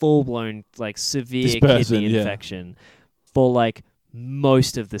had a full-blown, like, severe kidney infection for like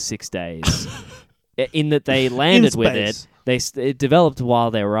most of the 6 days. In that they landed with it, it developed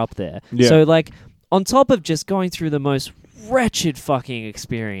while they were up there. Yeah. So like, on top of just going through the most wretched fucking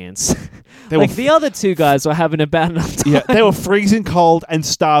experience, the other two guys were having a bad enough time. Yeah, they were freezing cold and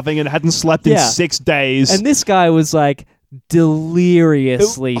starving and hadn't slept in 6 days. And this guy was like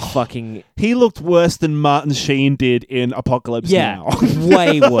deliriously fucking. He looked worse than Martin Sheen did in Apocalypse Now.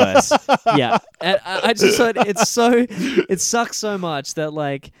 Way worse. Yeah, and I just thought it sucks so much that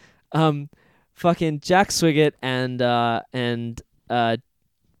like, fucking Jack Swigert and Tom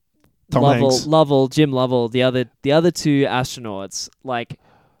Hanks. Jim Lovell, the other two astronauts, like,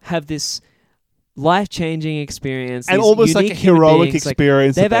 have this life-changing experience, and these almost like a unique human heroic beings.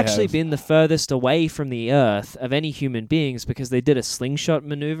 experience. They've that actually have. been the furthest away from the Earth of any human beings because they did a slingshot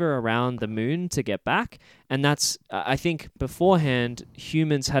maneuver around the moon to get back, and that's I think beforehand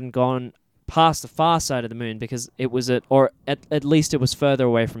humans hadn't gone past the far side of the moon because it was at least it was further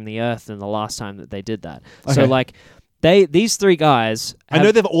away from the Earth than the last time that they did that. Okay. So like. These three guys. I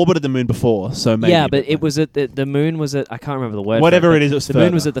know they've orbited the moon before, so maybe. Yeah, but it was at the moon was at, I can't remember the word. Whatever for it is, it was the further.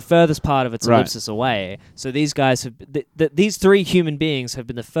 moon was at the furthest part of its Right. ellipsis away. So these guys have these three human beings have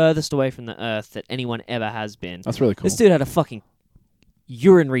been the furthest away from the Earth that anyone ever has been. That's really cool. This dude had a fucking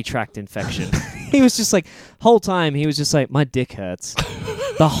urinary tract infection. He was just like, whole time he was just like, my dick hurts.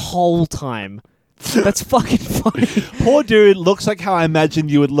 The whole time. That's fucking funny. Poor dude looks like how I imagine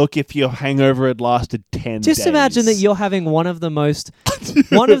you would look if your hangover had lasted 10 Just days. imagine that you're having one of the most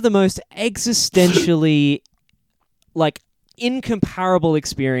existentially, like, incomparable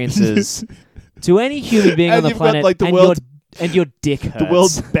experiences to any human being And on the you've got, planet, like, the and world's- your dick hurts.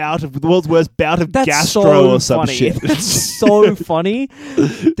 the world's worst bout of That's gastro so or some funny. shit. That's so funny.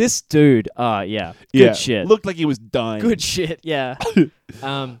 This dude, yeah, good Yeah, shit. Looked like he was dying. Good shit, yeah.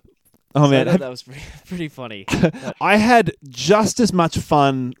 Oh man, that was pretty funny. I had just as much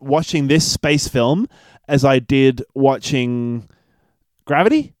fun watching this space film as I did watching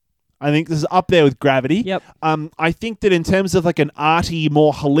Gravity. I think this is up there with Gravity. Yep. I think that in terms of like an arty,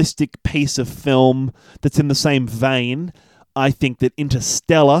 more holistic piece of film that's in the same vein, I think that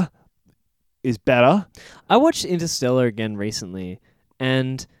Interstellar is better. I watched Interstellar again recently,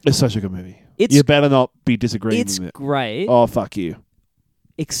 and It's such a good movie. It's- You better not be disagreeing it's with it. great, Oh, fuck you.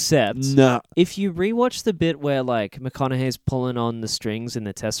 except Nah. if you rewatch the bit where like McConaughey's pulling on the strings in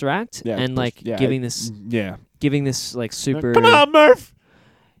the Tesseract and like giving this like super Come on, Murph!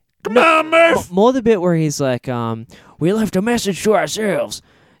 Come on, Murph! more the bit where he's like, we left a message to ourselves.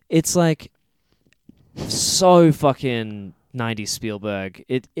 It's like so fucking 90s Spielberg.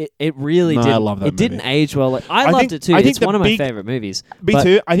 It really No, didn't. I love that it didn't movie. age well. Like, I I loved think- it too. I think It's the one of my big- favorite movies. Me But-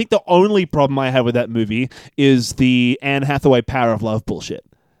 too. I think the only problem I have with that movie is the Anne Hathaway Power of Love bullshit.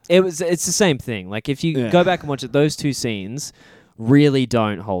 It's the same thing. Like if you go back and watch it, those two scenes really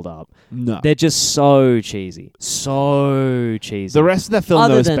don't hold up. No. They're just so cheesy. So cheesy. The rest of that film,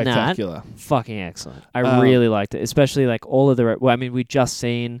 Other though, is than spectacular. that, fucking excellent. I really liked it, especially like all of the. Well, I mean, we just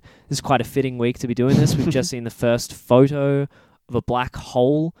seen. This is quite a fitting week to be doing this. We've just seen the first photo of a black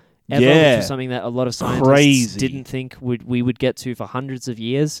hole ever, Yeah. which was something that a lot of scientists Crazy. didn't think we would get to for hundreds of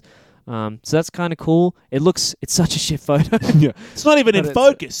years. So that's kind of cool. It's such a shit photo. Yeah. It's not even But in it's-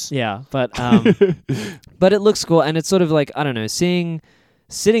 focus. Yeah, but but it looks cool, and it's sort of like, I don't know, sitting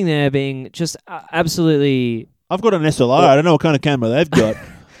there being just absolutely I've got an SLR. I don't know what kind of camera they've got.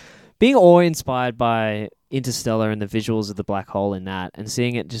 being awe-inspired by Interstellar and the visuals of the black hole in that, and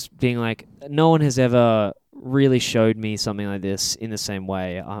seeing it just being like, no one has ever really showed me something like this in the same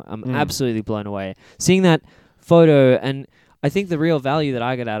way. I'm absolutely blown away. Seeing that photo, and I think the real value that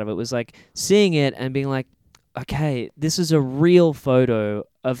I got out of it was like seeing it and being like, okay, this is a real photo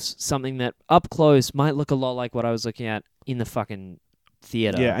of something that up close might look a lot like what I was looking at in the fucking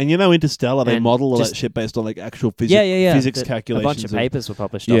theater. Yeah, and you know Interstellar, they And model all just- that shit based on like actual yeah. physics A calculations. bunch of papers were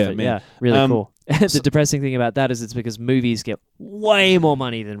published Yeah, off it. man. Yeah, really cool. The so- depressing thing about that is it's because movies get way more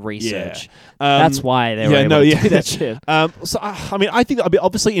money than research. Um, That's why they were able to do that shit. So I mean, I think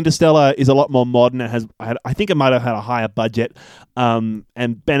obviously Interstellar is a lot more modern. I think it might have had a higher budget, and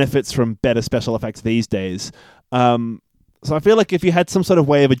benefits from better special effects these days. So I feel like if you had some sort of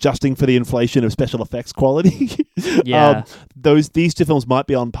way of adjusting for the inflation of special effects quality, Yeah. these two films might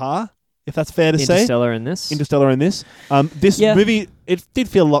be on par, if that's fair to say. Interstellar in this. Interstellar in this. This Yeah. movie, it did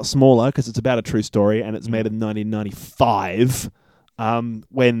feel a lot smaller because it's about a true story and it's made in 1995.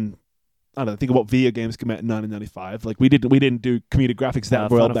 When I don't know, think of what video games came out in 1995. Like we didn't do computer graphics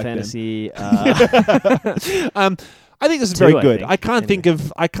that well Final back Fantasy, then. I think this is very Two, I good. think,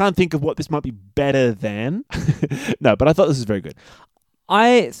 I can't think of what this might be better than. No, but I thought this was very good.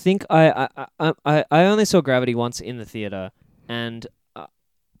 I think I only saw Gravity once in the theater and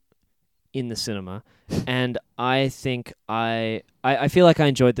in the cinema, and I think I feel like I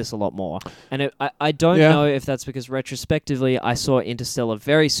enjoyed this a lot more. And I don't know if that's because retrospectively I saw Interstellar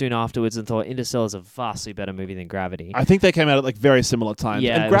very soon afterwards and thought Interstellar is a vastly better movie than Gravity. I think they came out at like very similar times.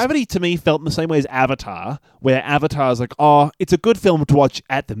 Yeah, and Gravity to me felt in the same way as Avatar, where Avatar is like, oh, it's a good film to watch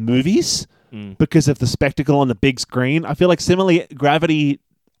at the movies because of the spectacle on the big screen. I feel like similarly, Gravity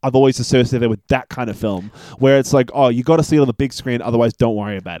I've always associated with that kind of film, where it's like, oh, you got to see it on the big screen, otherwise don't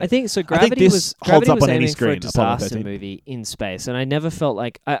worry about it. I think so. Gravity this holds up on any aiming for a screen, Apollo disaster 13. movie in space, and I never felt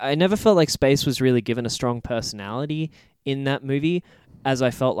like I never felt like space was really given a strong personality in that movie, as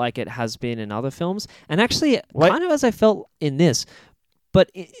I felt like it has been in other films, and actually kind of as I felt in this. But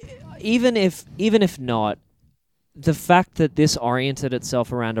even if not, the fact that this oriented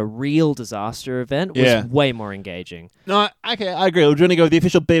itself around a real disaster event was way more engaging. No, okay, I agree. We're going to go with the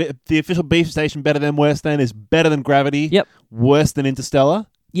official beef station better than worse than is better than Gravity. Yep. Worse than Interstellar.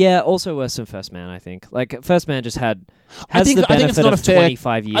 Yeah, also worse than First Man, I think. Like, First Man just has I think the benefit it's not of a fair,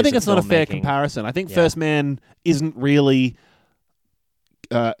 25 years I think it's not a fair filmmaking. comparison. I think First Man isn't really...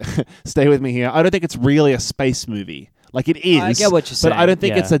 stay with me here. I don't think it's really a space movie. Like it is, I get what you're saying, but I don't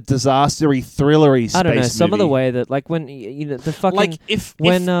think it's a disastery, thrillery space I don't know. Some movie. of the way that, like, when the fucking like if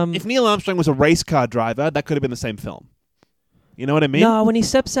Neil Armstrong was a race car driver, that could have been the same film. You know what I mean? No, when he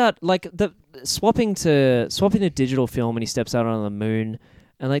steps out, like the swapping to digital film, when he steps out on the moon,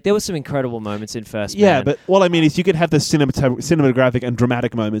 and like there were some incredible moments in First Man. Yeah, but what I mean is you could have the cinematographic and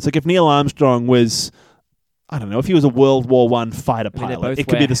dramatic moments. Like if Neil Armstrong was, I don't know, if he was a World War I fighter pilot, it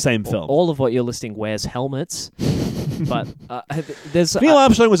could be the same film. All of what you're listing wears helmets, but there's Neil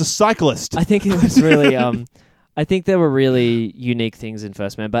Armstrong was a cyclist. I think it was really. I think there were really unique things in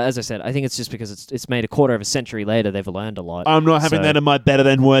First Man, but as I said, I think it's just because it's made a quarter of a century later. They've learned a lot. I'm not having that in my better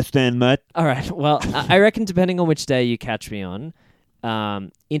than worse than, mate. All right. Well, I reckon depending on which day you catch me on,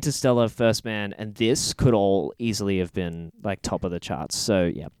 Interstellar, First Man, and this could all easily have been like top of the charts.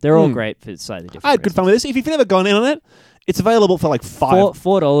 So yeah, they're all great for slightly different. I had good fun with this. If you've never gone in on it, it's available for like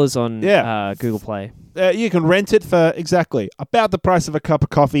 $4 on Google Play. You can rent it for exactly about the price of a cup of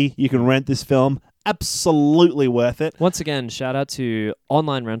coffee. You can rent this film. Absolutely worth it. Once again, shout out to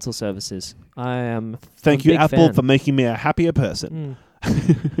online rental services. Thank you, Apple, fan. for making me a happier person.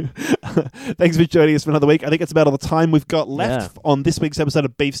 Thanks for joining us for another week. I think it's about all the time we've got left on this week's episode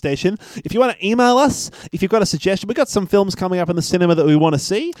of Beef Station. If you want to email us, if you've got a suggestion, we've got some films coming up in the cinema that we want to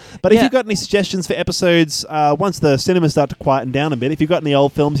see. But if you've got any suggestions for episodes, once the cinemas start to quieten down a bit, if you've got any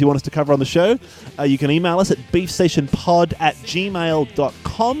old films you want us to cover on the show, you can email us at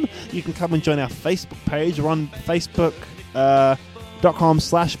beefstationpod@gmail.com. You can come and join our Facebook page. We're on Facebook.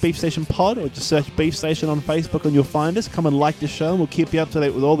 .com/beefstationpod, or just search Beef Station on Facebook and you'll find us. Come and like the show and we'll keep you up to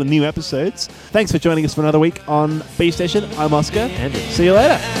date with all the new episodes. Thanks for joining us for another week on Beef Station. I'm Oscar. Andrew. See you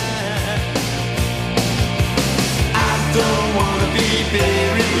later. I don't want to be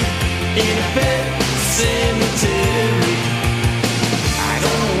buried in a pet cemetery. I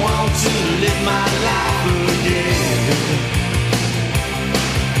don't want to live my life again.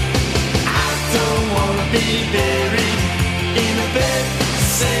 I don't want to be buried in a pet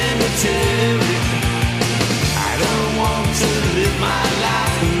cemetery.